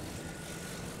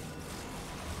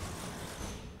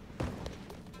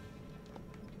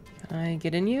 Can I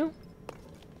get in you?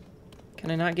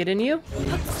 Can I not get in you?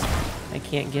 I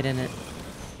can't get in it.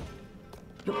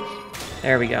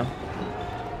 There we go.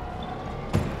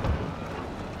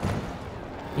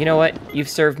 You know what? You've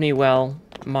served me well,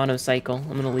 monocycle.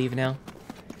 I'm gonna leave now.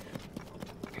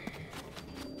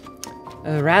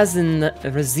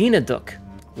 Razina Duck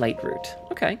light root.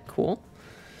 Okay, cool.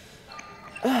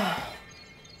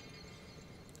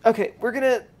 Okay, we're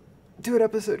gonna do an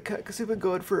episode cut because we've been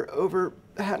going for over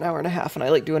an hour and a half, and I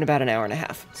like doing about an hour and a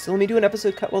half. So let me do an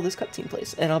episode cut while this cutscene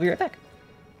plays, and I'll be right back.